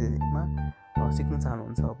विषयमा सिक्न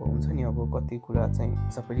चाहनुहुन्छ, अब हुन्छ नि अब कति कुरा चाहिँ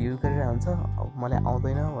सबैले युज गरेर हुन्छ, अब मलाई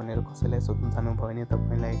आउँदैन भनेर कसैलाई सोध्नु चाहनुभयो भने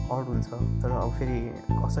तपाईँलाई अड हुन्छ। तर अब फेरि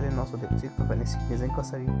कसैले नसोधेपछि तपाईँले सिक्ने चाहिँ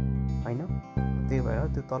कसरी होइन, त्यही भएर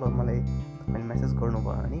त्यो तल मलाई तपाईँले मेसेज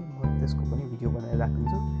गर्नुभयो भने म त्यसको पनि भिडियो बनाएर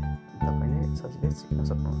राखिदिन्छु, तपाईँले सजिलै सिक्न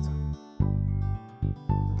सक्नुहुन्छ।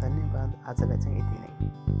 धन्यवाद, आजलाई चाहिँ यति नै।